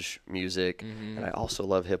 cutting edge music, and I also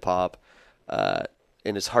love hip hop. And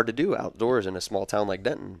it's hard to do outdoors in a small town like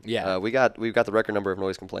Denton. Yeah. We've got the record number of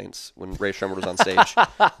noise complaints when Ray Shremmer was on stage.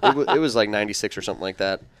 It was like 96 or something like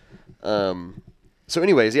that. So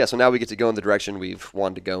anyways, so now we get to go in the direction we've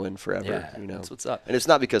wanted to go in forever. Yeah, that's what's up. And it's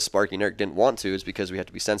not because Sparky and Eric didn't want to. It's because we have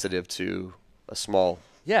to be sensitive to a small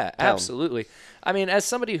Yeah, town. absolutely. I mean, as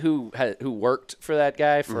somebody who worked for that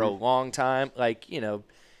guy for a long time,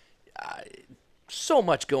 so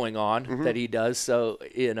much going on that he does. So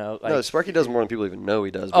No, Sparky does more than people even know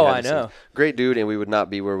he does. Oh, behind I the know. scenes. Great dude, and we would not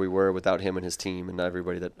be where we were without him and his team and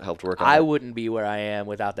everybody that helped work on it. I wouldn't be where I am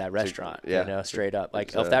without that restaurant. Yeah. Straight up.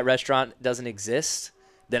 Like if that restaurant doesn't exist,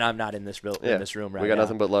 then I'm not in this room right now. We got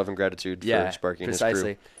nothing but love and gratitude for Sparky and his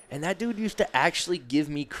precisely. crew. And that dude used to actually give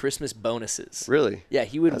me Christmas bonuses. Really? Yeah,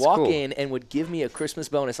 he would That's walk cool. in and would give me a Christmas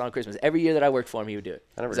bonus on Christmas. Every year that I worked for him, he would do it.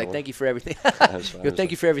 I never He's got like, one. "Thank you for everything." fine, Go,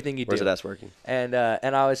 "Thank you for everything you Where's do." it at, Sparky? And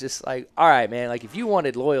I was just like, "All right, man. Like if you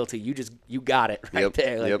wanted loyalty, you got it right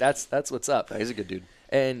there. Like that's what's up." No, he's a good dude.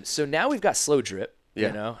 And so now we've got Slow Drip.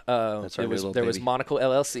 Yeah. That's our there new was little baby. Monaco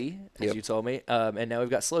LLC, as Yep. you told me, and now we've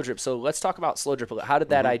got Slow Drip. So let's talk about Slow Drip. How did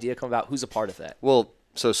that idea come about? Who's a part of that? Well,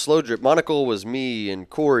 so Slow Drip, Monocle was me and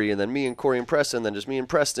Corey, and then me and Corey and Preston, then just me and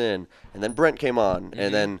Preston, and then Brent came on,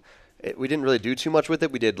 and then we didn't really do too much with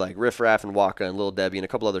it. We did like Riff Raff and Waka and Little Debbie and a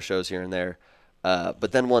couple other shows here and there.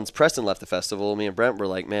 But then once Preston left the festival, me and Brent were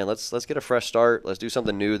like, man, let's get a fresh start. Let's do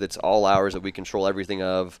something new that's all ours that we control everything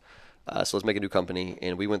of. So let's make a new company.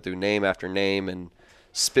 And we went through name after name and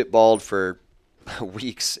spitballed for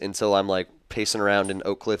weeks until I'm like pacing around in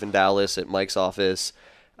Oak Cliff in Dallas at Mike's office.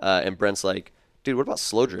 And Brent's like, dude, what about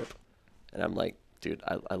Slow Drip? And I'm like, dude,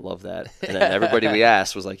 I love that. And then everybody we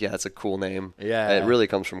asked was like, yeah, that's a cool name. Yeah. It really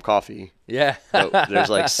comes from coffee. Yeah. But there's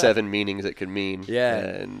like 7 meanings it could mean. Yeah.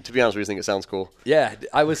 And to be honest, we just think it sounds cool. Yeah.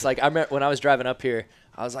 I was like, I remember when I was driving up here,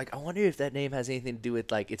 I was like, I wonder if that name has anything to do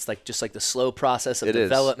with like, it's like just like the slow process of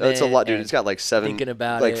development. It's a lot, dude. It's got like 7, thinking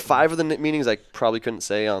about like it. 5 of the meanings I probably couldn't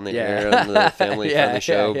say on the air on the family-friendly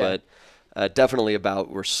show, but definitely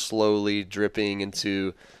about we're slowly dripping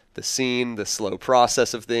into the scene, the slow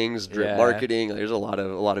process of things, drip marketing. There's a lot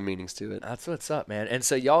of meanings to it. That's what's up, man. And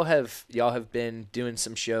so y'all have been doing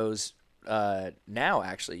some shows now.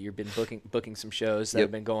 Actually, you've been booking some shows that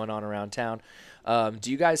have been going on around town.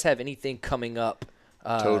 Do you guys have anything coming up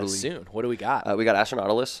soon? What do we got? We got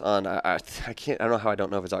Astronautilus on. I don't know how I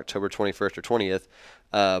don't know if it's October 21st or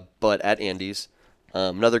 20th, but at Andy's.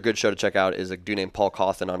 Another good show to check out is a dude named Paul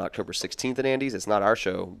Cawthon on October 16th at Andy's. It's not our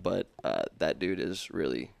show, but that dude is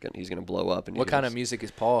really he's gonna blow up. And what kind of music is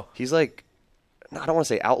Paul? He's like, I don't want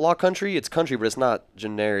to say outlaw country. It's country, but it's not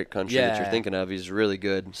generic country that you're thinking of. He's a really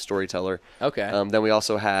good storyteller. Okay. Then we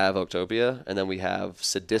also have Octopia, and then we have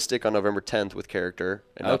Sadistic on November 10th with Character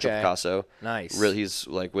and Nacho Picasso. Nice. Really, he's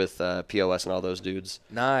like with POS and all those dudes.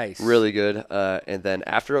 Nice. Really good. And then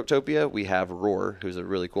after Octopia, we have Roar, who's a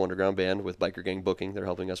really cool underground band with Biker Gang Booking. They're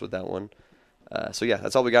helping us with that one. So yeah,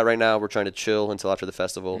 that's all we got right now. We're trying to chill until after the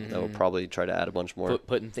festival. And we'll probably try to add a bunch more.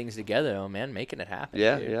 Putting things together, oh man, making it happen.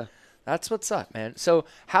 Yeah, dude. yeah. That's what's up, man. So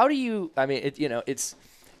how do you? I mean, it's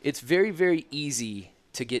very, very easy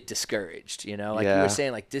to get discouraged. You know, like you were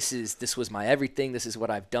saying, like this was my everything. This is what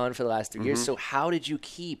I've done for the last 3 years. So how did you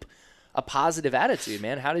keep a positive attitude,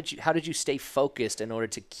 man? How did you stay focused in order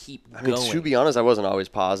to keep going? I mean, to be honest, I wasn't always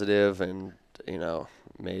positive, and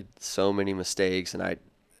made so many mistakes, and I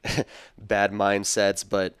bad mindsets,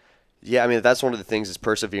 but. Yeah, I mean, that's one of the things is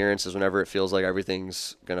perseverance is whenever it feels like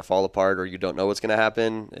everything's going to fall apart or you don't know what's going to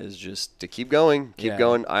happen is just to keep going,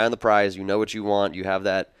 eye on the prize. You know what you want. You have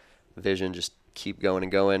that vision. Just keep going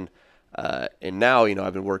and going. And now,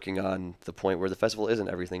 I've been working on the point where the festival isn't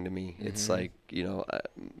everything to me. It's like,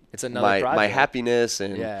 it's another my happiness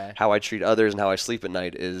and how I treat others and how I sleep at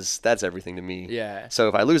night that's everything to me. Yeah. So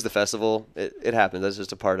if I lose the festival, it happens. That's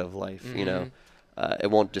just a part of life,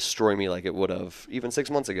 it won't destroy me like it would have even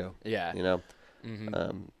 6 months ago. Yeah.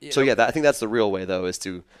 So yeah, I think that's the real way though, is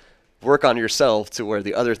to work on yourself to where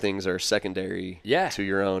the other things are secondary to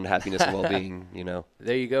your own happiness and well-being.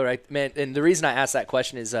 There you go, right, man. And the reason I asked that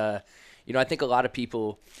question is, I think a lot of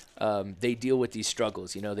people they deal with these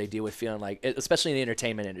struggles. They deal with feeling like, especially in the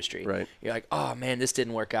entertainment industry, right? You're like, oh man, this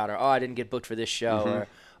didn't work out, or oh, I didn't get booked for this show, or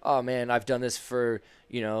oh man, I've done this for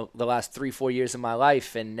the last 3-4 years of my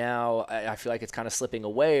life, and now I feel like it's kind of slipping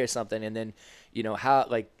away or something. And then how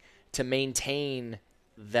to maintain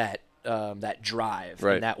that that drive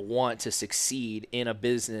and that want to succeed in a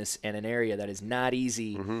business and an area that is not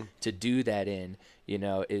easy to do that in.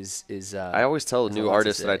 Is I always tell new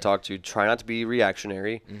artists that I talk to, try not to be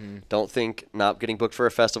reactionary. Don't think not getting booked for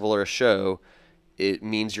a festival or a show it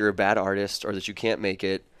means you're a bad artist or that you can't make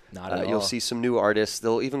it. Not at all. You'll see some new artists,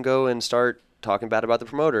 they'll even go and start talking bad about the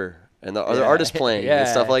promoter and the other artists playing and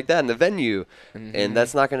stuff like that in the venue. And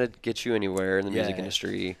that's not going to get you anywhere in the music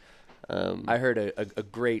industry. I heard a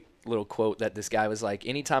great little quote that this guy was like,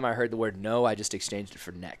 anytime I heard the word no, I just exchanged it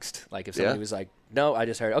for next. Like if somebody was like, no, I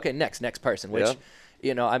just heard, okay, next person, which,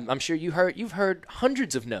 I'm sure you've heard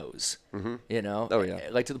hundreds of no's, Oh, yeah.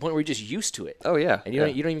 Like to the point where you're just used to it. Oh, yeah. And you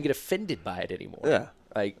don't even get offended by it anymore. Yeah.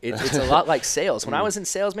 Like it's a lot like sales. When I was in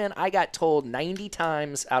sales, man, I got told 90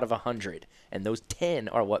 times out of 100, and those 10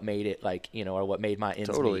 are what made it are what made my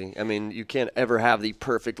ends meet. I mean, you can't ever have the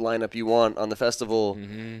perfect lineup you want on the festival.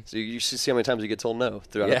 So you should see how many times you get told no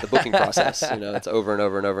throughout the booking process. It's over and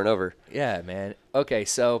over and over and over. Yeah, man. Okay,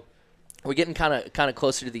 so we're getting kind of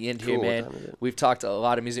closer to the end here, man. We've talked a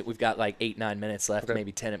lot of music. We've got like 8-9 minutes left,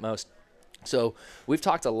 maybe 10 at most. So we've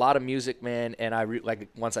talked a lot of music, man, and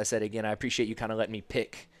once I said again, I appreciate you kind of letting me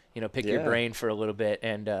pick your brain for a little bit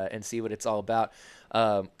and see what it's all about.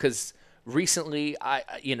 Because recently,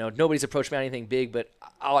 nobody's approached me on anything big, but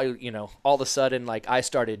all of a sudden, like I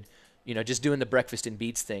started, just doing the breakfast and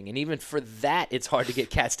beats thing, and even for that, it's hard to get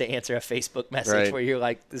cats to answer a Facebook message where you're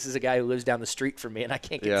like, this is a guy who lives down the street from me, and I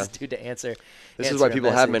can't get this dude to answer. This is why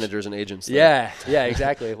people have managers and agents. Though. Yeah,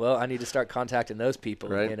 exactly. Well, I need to start contacting those people.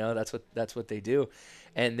 Right. That's what they do,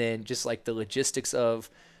 and then just like the logistics of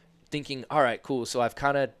thinking, all right, cool. So I've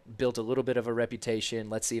kind of built a little bit of a reputation.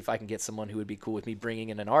 Let's see if I can get someone who would be cool with me bringing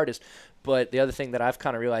in an artist. But the other thing that I've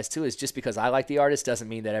kind of realized too is just because I like the artist doesn't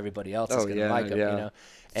mean that everybody else is going to like them.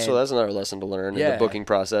 So that's another lesson to learn in the booking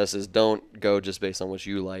process is don't go just based on what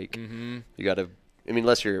you like. You got to I mean,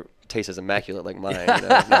 unless your taste is immaculate like mine. No,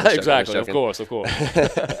 I'm just Exactly. joking. Of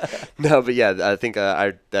course. No, but yeah, I think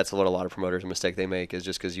that's what a lot of promoters, a mistake they make is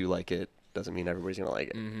just because you like it doesn't mean everybody's going to like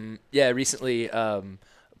it. Mm-hmm. Yeah, recently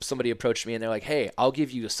somebody approached me and they're like, hey, I'll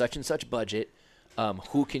give you a such and such budget.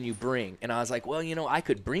 Who can you bring? And I was like, well, I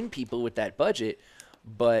could bring people with that budget,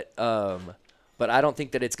 but I don't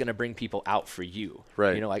think that it's going to bring people out for you.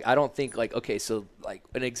 Right. Like I don't think like, okay, so like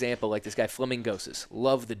an example, like this guy Flamingosis,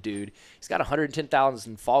 love the dude. He's got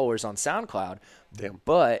 110,000 followers on SoundCloud. Damn.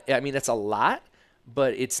 But I mean, that's a lot.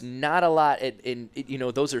 But it's not a lot,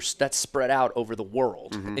 that's spread out over the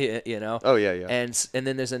world, Oh, yeah. And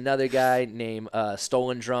then there's another guy named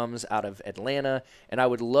Stolen Drums out of Atlanta, and I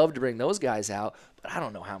would love to bring those guys out, but I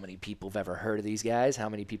don't know how many people have ever heard of these guys, how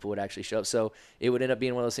many people would actually show up. So it would end up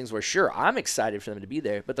being one of those things where, sure, I'm excited for them to be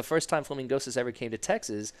there, but the first time Flamingosis ever came to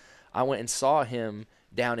Texas, I went and saw him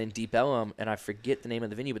down in Deep Ellum, and I forget the name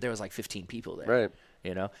of the venue, but there was like 15 people there. Right.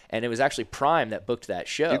 And it was actually Prime that booked that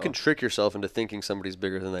show. You can trick yourself into thinking somebody's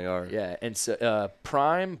bigger than they are. Yeah, and so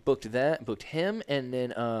Prime booked him, and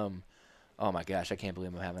then oh my gosh, I can't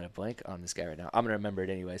believe I'm having a blank on this guy right now. I'm gonna remember it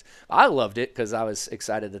anyways. I loved it because I was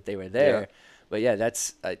excited that they were there. Yeah. But yeah,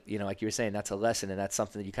 that's like you were saying, that's a lesson, and that's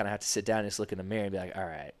something that you kind of have to sit down and just look in the mirror and be like, all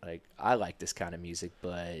right, like I like this kind of music,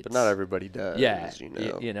 but not everybody does. Yeah,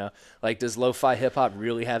 like does lo-fi hip hop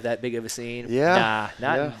really have that big of a scene? Yeah,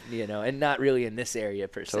 not and not really in this area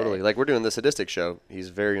per se. Totally. Like we're doing the Sadistic show. He's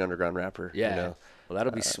a very underground rapper. Yeah. Well,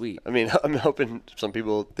 that'll be sweet. I mean, I'm hoping some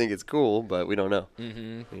people think it's cool, but we don't know.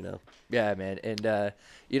 Mm-hmm. Yeah, man, and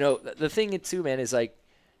the thing too, man, is like.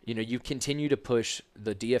 You continue to push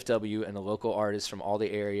the DFW and the local artists from all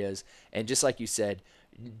the areas. And just like you said,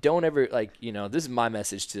 don't ever, this is my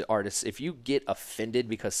message to artists. If you get offended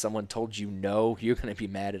because someone told you no, you're going to be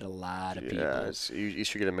mad at a lot of people. Yeah, you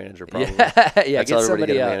should get a manager probably. Yeah, get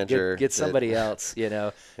somebody else. Get somebody else,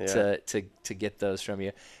 to get those from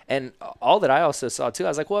you. And all that I also saw, too, I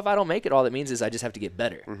was like, well, if I don't make it, all that means is I just have to get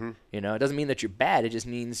better. Mm-hmm. It doesn't mean that you're bad. It just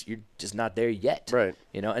means you're just not there yet. Right.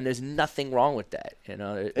 And there's nothing wrong with that.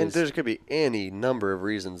 And there could be any number of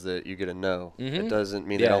reasons that you get a no. Mm-hmm. It doesn't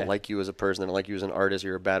mean they don't like you as a person. They don't like you as an artist.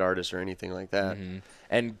 You're a bad artist or anything like that. Mm-hmm.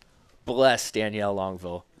 And bless Danielle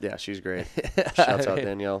Longville. Yeah, she's great. Shouts out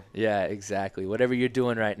Danielle. Yeah, exactly. Whatever you're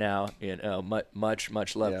doing right now,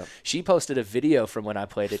 much love. Yeah. She posted a video from when I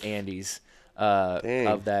played at Andy's.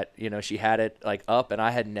 Of that, she had it like up, and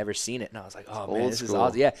I had never seen it, and I was like, "Oh man, this is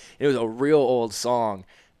awesome!" Yeah, it was a real old song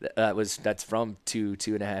that's from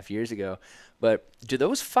 2.5 years ago. But do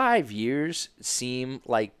those 5 years seem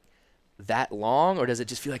like that long, or does it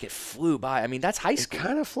just feel like it flew by? I mean, that's high school. It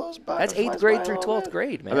kind of flows by. That's 8th grade through 12th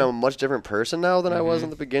grade, man. I mean, I'm a much different person now than I was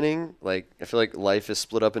in the beginning. Like, I feel like life is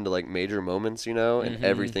split up into like major moments, and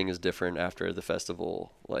everything is different after the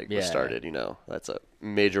festival was started. That's a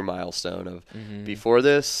major milestone of before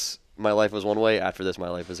this, my life was one way. After this, my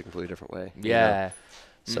life is a completely different way. Yeah.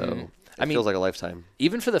 So. It feels like a lifetime.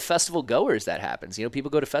 Even for the festival goers, that happens.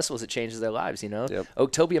 People go to festivals, it changes their lives, Yep.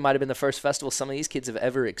 Octopia might have been the first festival some of these kids have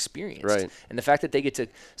ever experienced. Right. And the fact that they get to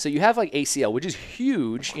 – so you have like ACL, which is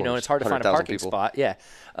huge, and it's hard to find a parking spot. Yeah.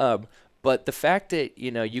 But the fact that,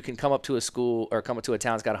 you can come up to a school or come up to a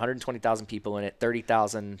town that's got 120,000 people in it,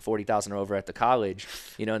 30,000, 40,000 are over at the college,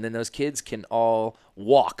 and then those kids can all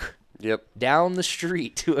walk – Yep. Down the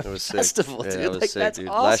street to a festival, dude. Yeah, it was sick, that's dude.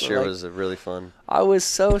 awesome. Last year was really fun. I was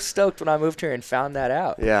so stoked when I moved here and found that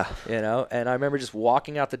out. Yeah. And I remember just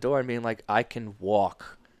walking out the door and being like, I can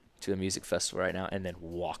walk to a music festival right now and then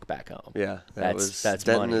walk back home. Yeah. That's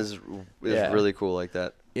Denton money. is really cool like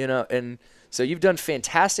that. And so you've done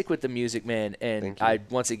fantastic with the music, man. And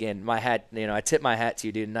once again, my hat, I tip my hat to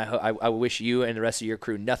you, dude. And I wish you and the rest of your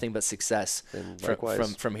crew nothing but success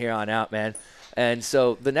from here on out, man. And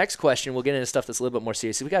so the next question, we'll get into stuff that's a little bit more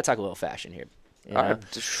serious. We got to talk a little fashion here.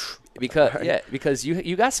 Because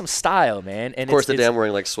you got some style, man. And of course, I'm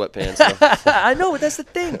wearing like sweatpants. So. I know, but that's the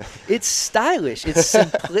thing. It's stylish. It's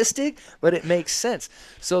simplistic, but it makes sense.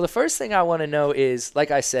 So the first thing I want to know is,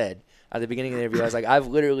 like I said at the beginning of the interview, I was like, I've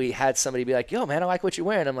literally had somebody be like, "Yo, man, I like what you're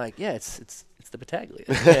wearing." I'm like, "Yeah, it's the Battaglia."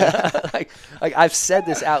 like I've said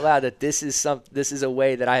this out loud that this is a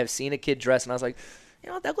way that I have seen a kid dress, and I was like,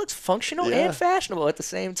 that looks functional and fashionable at the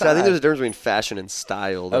same time. So I think there's a difference between fashion and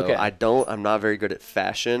style, though. Okay. I'm not very good at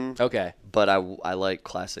fashion. Okay. But I like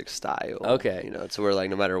classic style. Okay. It's where like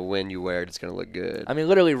no matter when you wear it, it's gonna look good. I mean,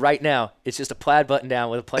 literally right now, it's just a plaid button down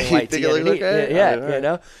with a plain white tee underneath. Okay?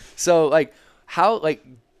 Yeah. So like, how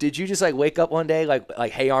did you just wake up one day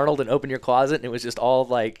like Hey Arnold and open your closet and it was just all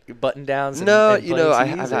like button downs? And, no,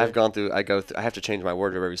 and I've gone through. I have to change my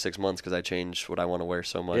wardrobe every 6 months because I change what I want to wear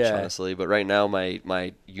so much, honestly. But right now,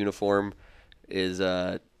 my uniform is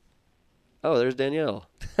oh, there's Danielle.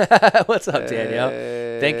 What's up, Danielle?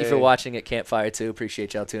 Thank you for watching at Campfire too.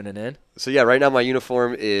 Appreciate y'all tuning in. So yeah, right now my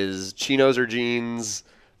uniform is chinos or jeans,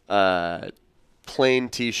 plain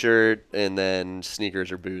T-shirt, and then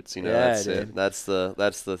sneakers or boots. You know, Yeah, that's dude. it. That's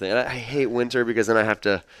the thing. And I hate winter because then I have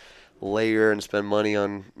to layer and spend money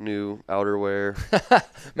on new outerwear.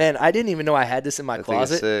 Man, I didn't even know I had this in my That thing is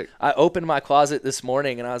closet. sick. I opened my closet this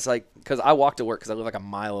morning and I was like, because I walked to work because I live like a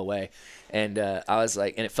mile away, and I was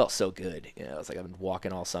like, and it felt so good. You know, I was like, I've been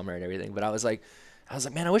walking all summer and everything, but I was like,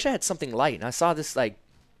 man, I wish I had something light. And I saw this like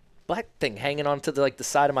black thing hanging onto the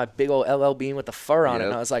side of my big old LL Bean with the fur on it,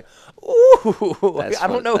 and I was like, ooh, I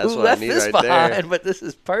don't know who left this behind, but this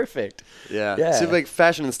is perfect. Yeah. See, like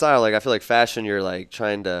fashion and style, like I feel like fashion, you're like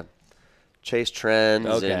trying to chase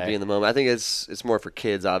trends and be in the moment. I think it's more for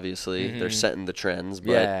kids, obviously. They're setting the trends,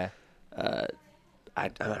 but I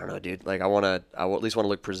don't know, dude. Like I at least want to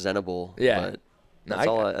look presentable. Yeah. But that's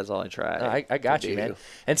all I try. No, I got you, man.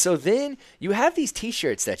 And so then you have these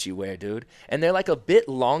T-shirts that you wear, dude, and they're like a bit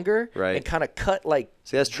longer and kind of cut like.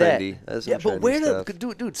 See, that's trendy. That's yeah, but where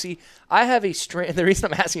dude? See, I have a strange. The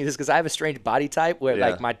reason I'm asking you this is because I have a strange body type where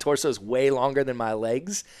like my torso is way longer than my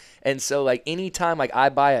legs, and so like anytime like I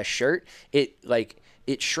buy a shirt,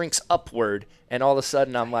 it shrinks upward, and all of a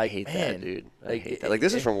sudden I'm like, I hate man, that, dude. I hate that. Like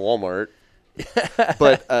this is from Walmart.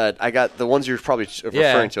 But I got the ones you're probably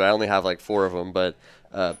referring to. I only have like 4 of them, but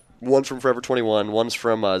one's from Forever 21, one's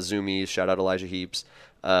from Zoomies. Shout out Elijah Heaps.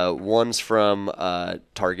 One's from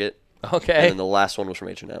Target. Okay. And then the last one was from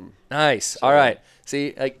H&M. Nice. So, all right.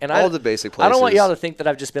 See, like, and all the basic places. I don't want y'all to think that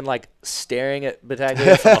I've just been like staring at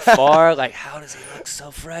Battaglia from afar, like, how does he look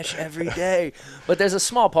so fresh every day? But there's a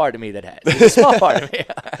small part of me that has. There's a small part of me.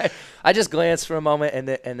 I just glance for a moment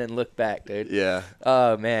and then look back, dude. Yeah.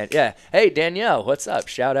 Oh man, yeah. Hey Danielle, what's up?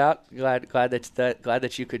 Shout out. Glad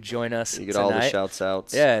that you could join us. You get tonight. all the shouts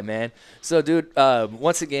outs. Yeah, man. So, dude,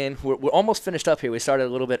 once again, we're almost finished up here. We started a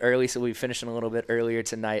little bit early, so we're finishing a little bit earlier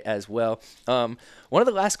tonight as well. One of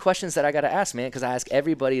the last questions that I got to ask, man, because I ask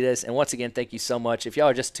everybody this, and once again, thank you so much. If y'all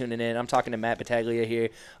are just tuning in, I'm talking to Matt Battaglia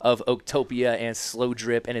here of Oaktopia and Slow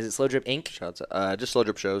Drip. And is it Slow Drip Inc.? Shouts out. Just Slow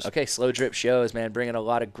Drip Shows. Okay, Slow Drip Shows, man, bringing a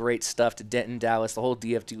lot of great stuff to Denton, Dallas, the whole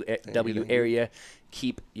DFW area.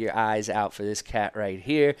 Keep your eyes out for this cat right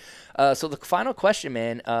here. So the final question,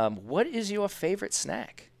 man, what is your favorite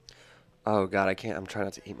snack? Oh, God, I can't. I'm trying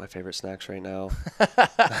not to eat my favorite snacks right now.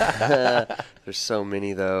 There's so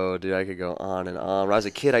many, though. Dude, I could go on and on. When I was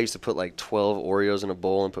a kid, I used to put like 12 Oreos in a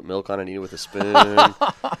bowl and put milk on it and eat it with a spoon.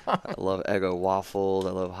 I love Eggo waffles.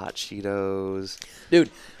 I love hot Cheetos.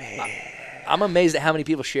 Dude, I'm amazed at how many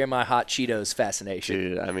people share my hot Cheetos fascination.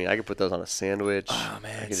 Dude, I mean, I could put those on a sandwich. Oh,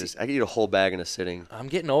 man. I could eat a whole bag in a sitting. I'm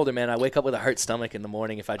getting older, man. I wake up with a hurt stomach in the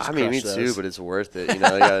morning if I just crush me those. too, but it's worth it. You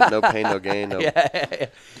know, you got no pain, no gain, no pain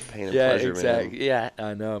and pleasure, exactly. man. Yeah,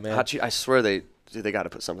 I know, man. Hot I swear they got to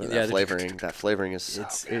put something in that flavoring. That flavoring is so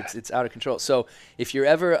good. It's out of control. So if you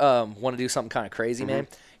ever want to do something kind of crazy, man,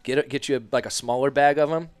 get you like a smaller bag of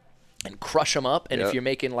them. And crush them up, and if you're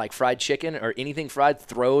making like fried chicken or anything fried,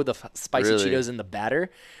 throw the spicy Cheetos in the batter.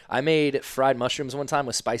 I made fried mushrooms one time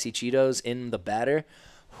with spicy Cheetos in the batter.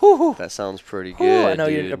 Whew. That sounds pretty good. I know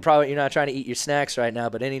dude. you're not trying to eat your snacks right now,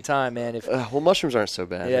 but anytime, man. If well, mushrooms aren't so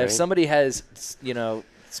bad. Yeah, right? if somebody has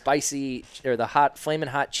spicy or the flaming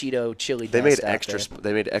hot Cheeto chili. They made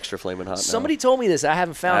extra flaming hot. Somebody told me this. I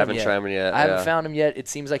haven't found them yet. tried them yet. I haven't found them yet. It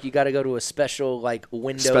seems like you got to go to a special like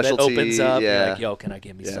window that opens up. Yeah. You're like, yo, can I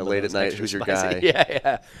get me some? Late of those at night. extra Who's your spicy?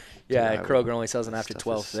 guy? Yeah. Kroger only sells them after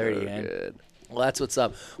 12:30. Man. Good. Well, that's what's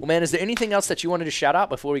up. Well, man, is there anything else that you wanted to shout out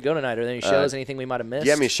before we go tonight? Are there any shows, anything we might have missed?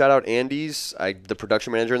 Yeah, I mean, shout out Andy's. The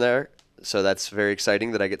production manager in there. So that's very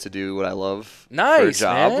exciting that I get to do what I love for a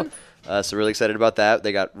job. Man. So really excited about that.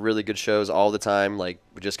 They got really good shows all the time. Like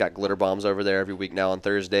we just got Glitter Bombs over there every week now on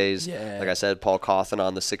Thursdays. Yeah. Like I said, Paul Cawthon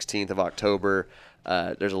on the 16th of October.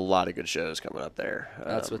 There's a lot of good shows coming up there.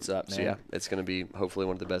 That's what's up, man. So yeah, it's going to be hopefully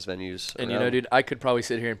one of the best venues. And around. dude, I could probably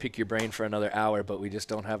sit here and pick your brain for another hour, but we just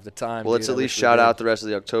don't have the time. Well, let's at least shout out the rest of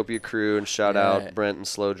the Oaktopia crew and shout out Brent and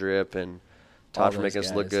Slow Drip and Todd for making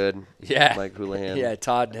us look good. Yeah. Mike Houlihan. Yeah,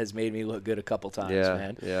 Todd has made me look good a couple times,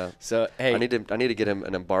 man. Yeah. So, hey. I need to get him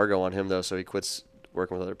an embargo on him, though, so he quits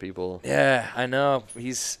working with other people. Yeah, I know.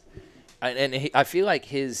 I feel like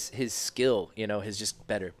his skill, is just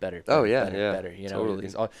better. Oh, yeah, better. Totally.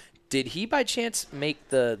 Did he, by chance, make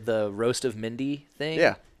the Roast of Mindy thing?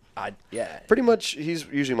 Yeah. Yeah. Pretty much, he's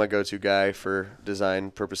usually my go-to guy for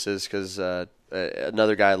design purposes because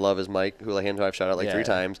another guy I love is Mike Houlihan, who I've shouted out like 3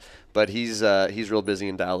 times. But he's real busy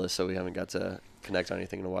in Dallas, so we haven't got to connect on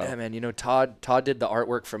anything in a while. Yeah, man. You know, Todd did the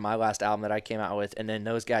artwork for my last album that I came out with, and then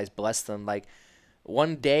those guys, bless them, like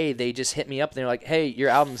one day they just hit me up and they're like, "Hey, your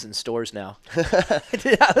album's in stores now."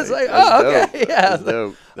 I was like, "Oh, okay, dope. yeah." That's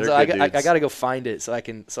dope. They're So I good got dudes. to go find it so I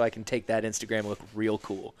can take that Instagram look real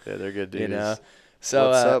cool. Yeah, they're good dudes. You know. So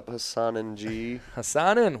what's up, Hassan and G?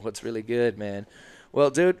 Hassanin, what's really good, man. Well,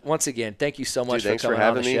 dude, once again, thank you so much for thanks for coming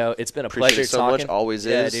on the having me. show. It's been a Appreciate pleasure it so talking. much. Always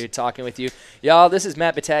yeah, is. dude, talking with you. Y'all, this is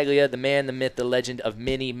Matt Battaglia, the man, the myth, the legend of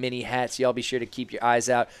many, many hats. Y'all be sure to keep your eyes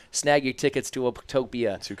out. Snag your tickets to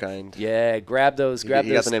Utopia. Too kind. Yeah, grab those. He Grab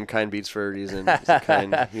got those. the name Kind Beats for a reason. He's a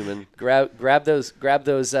kind human. Grab those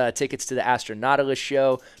tickets to the Astronautilus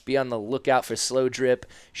show. Be on the lookout for Slow Drip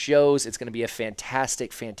shows. It's going to be a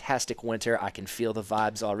fantastic, fantastic winter. I can feel the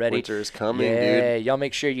vibes already. Winter is coming, yeah, dude. y'all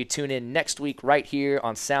make sure you tune in next week right here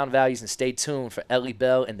on Sound Values and stay tuned for Ellie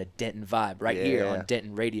Bell and the Denton Vibe right here on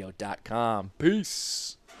DentonRadio.com.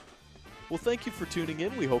 Peace. Well, thank you for tuning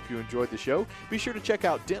in. We hope you enjoyed the show. Be sure to check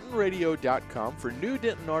out DentonRadio.com for new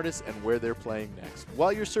Denton artists and where they're playing next.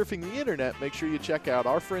 While you're surfing the internet, make sure you check out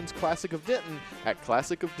our friends Classic of Denton at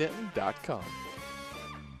ClassicofDenton.com.